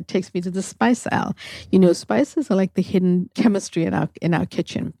it takes me to the spice aisle. Spices are like the hidden chemistry in our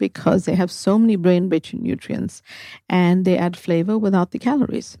kitchen, because they have so many brain-rich nutrients, and they add flavor without the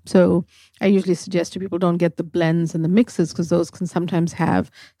calories. So I usually suggest to people, don't get the blends and the mixes, because those can sometimes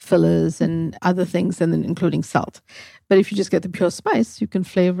have fillers and other things, and then including salt. But if you just get the pure spice, you can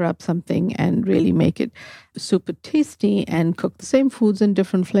flavor up something and really make it super tasty, and cook the same foods in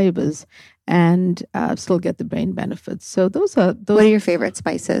different flavors and still get the brain benefits. So those. What are your favorite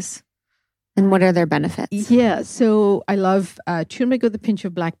spices? And what are their benefits? Yeah, so I love turmeric with a pinch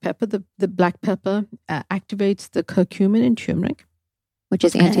of black pepper. The black pepper activates the curcumin in turmeric, which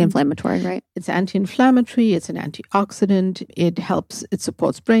is anti-inflammatory, right? It's anti-inflammatory. It's an antioxidant. It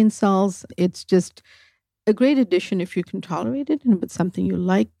supports brain cells. It's just a great addition if you can tolerate it and if it's something you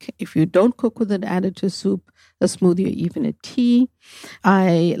like. If you don't cook with it, add it to soup, a smoothie, or even a tea.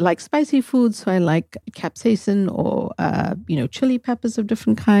 I like spicy foods, so I like capsaicin or, chili peppers of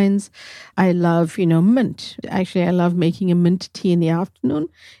different kinds. I love, mint. Actually, I love making a mint tea in the afternoon.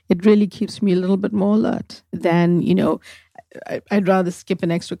 It really keeps me a little bit more alert than, I'd rather skip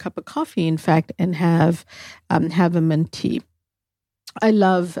an extra cup of coffee, in fact, and have a mint tea. I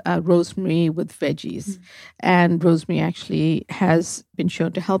love rosemary with veggies, and rosemary actually has been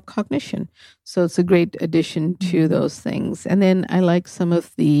shown to help cognition. So it's a great addition to those things. And then I like some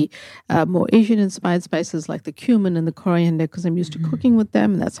of the more Asian-inspired spices like the cumin and the coriander, because I'm used to cooking with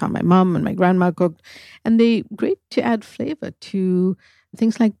them, and that's how my mom and my grandma cooked. And they're great to add flavor to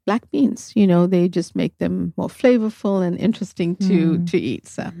things like black beans. They just make them more flavorful and interesting to eat.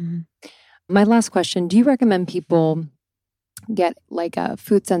 So, my last question: do you recommend people get like a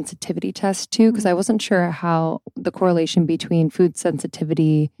food sensitivity test too? Because I wasn't sure how the correlation between food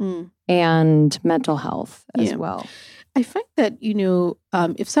sensitivity and mental health as well. I find that,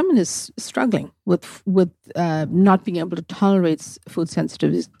 if someone is struggling with not being able to tolerate food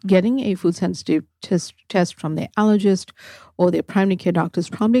sensitivities, getting a food sensitive test from their allergist or their primary care doctor is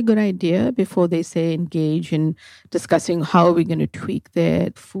probably a good idea before they say engage in discussing how are we going to tweak their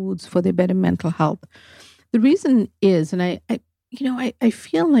foods for their better mental health. The reason is, and I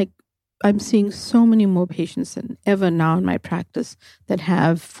feel like I'm seeing so many more patients than ever now in my practice that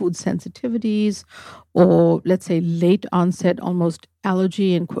have food sensitivities or let's say late onset, almost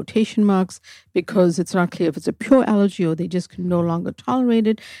allergy in quotation marks, because it's not clear if it's a pure allergy or they just can no longer tolerate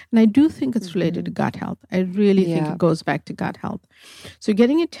it. And I do think it's related to gut health. I really think it goes back to gut health. So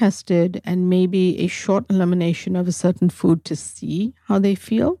getting it tested and maybe a short elimination of a certain food to see how they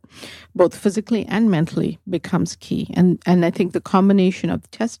feel, both physically and mentally, becomes key. And I think the combination of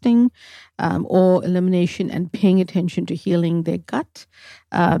testing or elimination and paying attention to healing their gut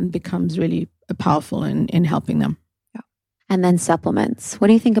becomes really powerful in helping them. And then supplements. What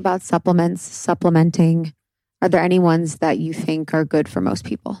do you think about supplements, supplementing? Are there any ones that you think are good for most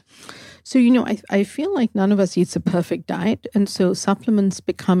people? So, I feel like none of us eats a perfect diet. And so supplements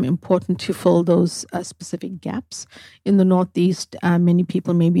become important to fill those specific gaps. In the Northeast, many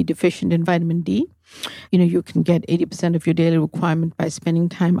people may be deficient in vitamin D. You can get 80% of your daily requirement by spending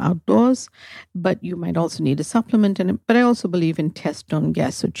time outdoors, but you might also need a supplement. But I also believe in test, don't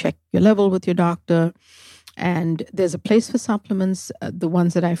guess. So check your level with your doctor. And there's a place for supplements. The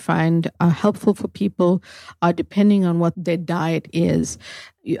ones that I find are helpful for people are depending on what their diet is.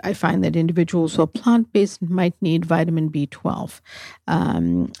 I find that individuals who are plant-based might need vitamin B12.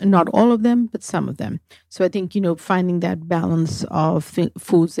 Not all of them, but some of them. So I think, finding that balance of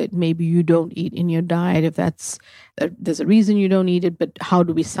foods that maybe you don't eat in your diet, if there's a reason you don't eat it, but how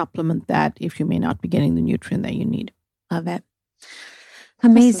do we supplement that if you may not be getting the nutrient that you need? Love it.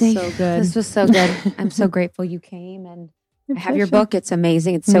 Amazing. This was so good. This was so good. I'm so grateful you came, and I have your book. It's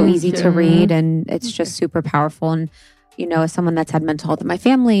amazing. It's so easy to read, and it's just super powerful. And, as someone that's had mental health in my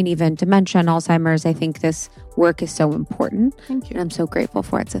family and even dementia and Alzheimer's, I think this work is so important. Thank you. And I'm so grateful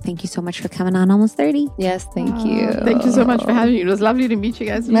for it. So thank you so much for coming on Almost 30. Yes, thank you. Thank you so much for having me. It was lovely to meet you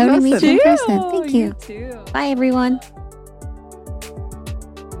guys. Lovely to meet you in person. Thank you. You too. Bye, everyone.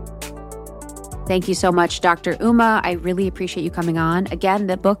 Thank you so much, Dr. Uma. I really appreciate you coming on. Again,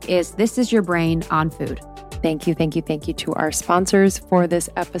 the book is This Is Your Brain on Food. Thank you to our sponsors for this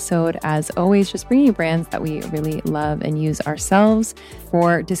episode. As always, just bringing you brands that we really love and use ourselves.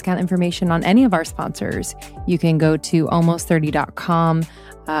 For discount information on any of our sponsors, you can go to almost30.com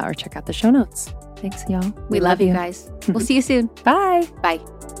or check out the show notes. Thanks, y'all. We love you guys. We'll see you soon. Bye. Bye.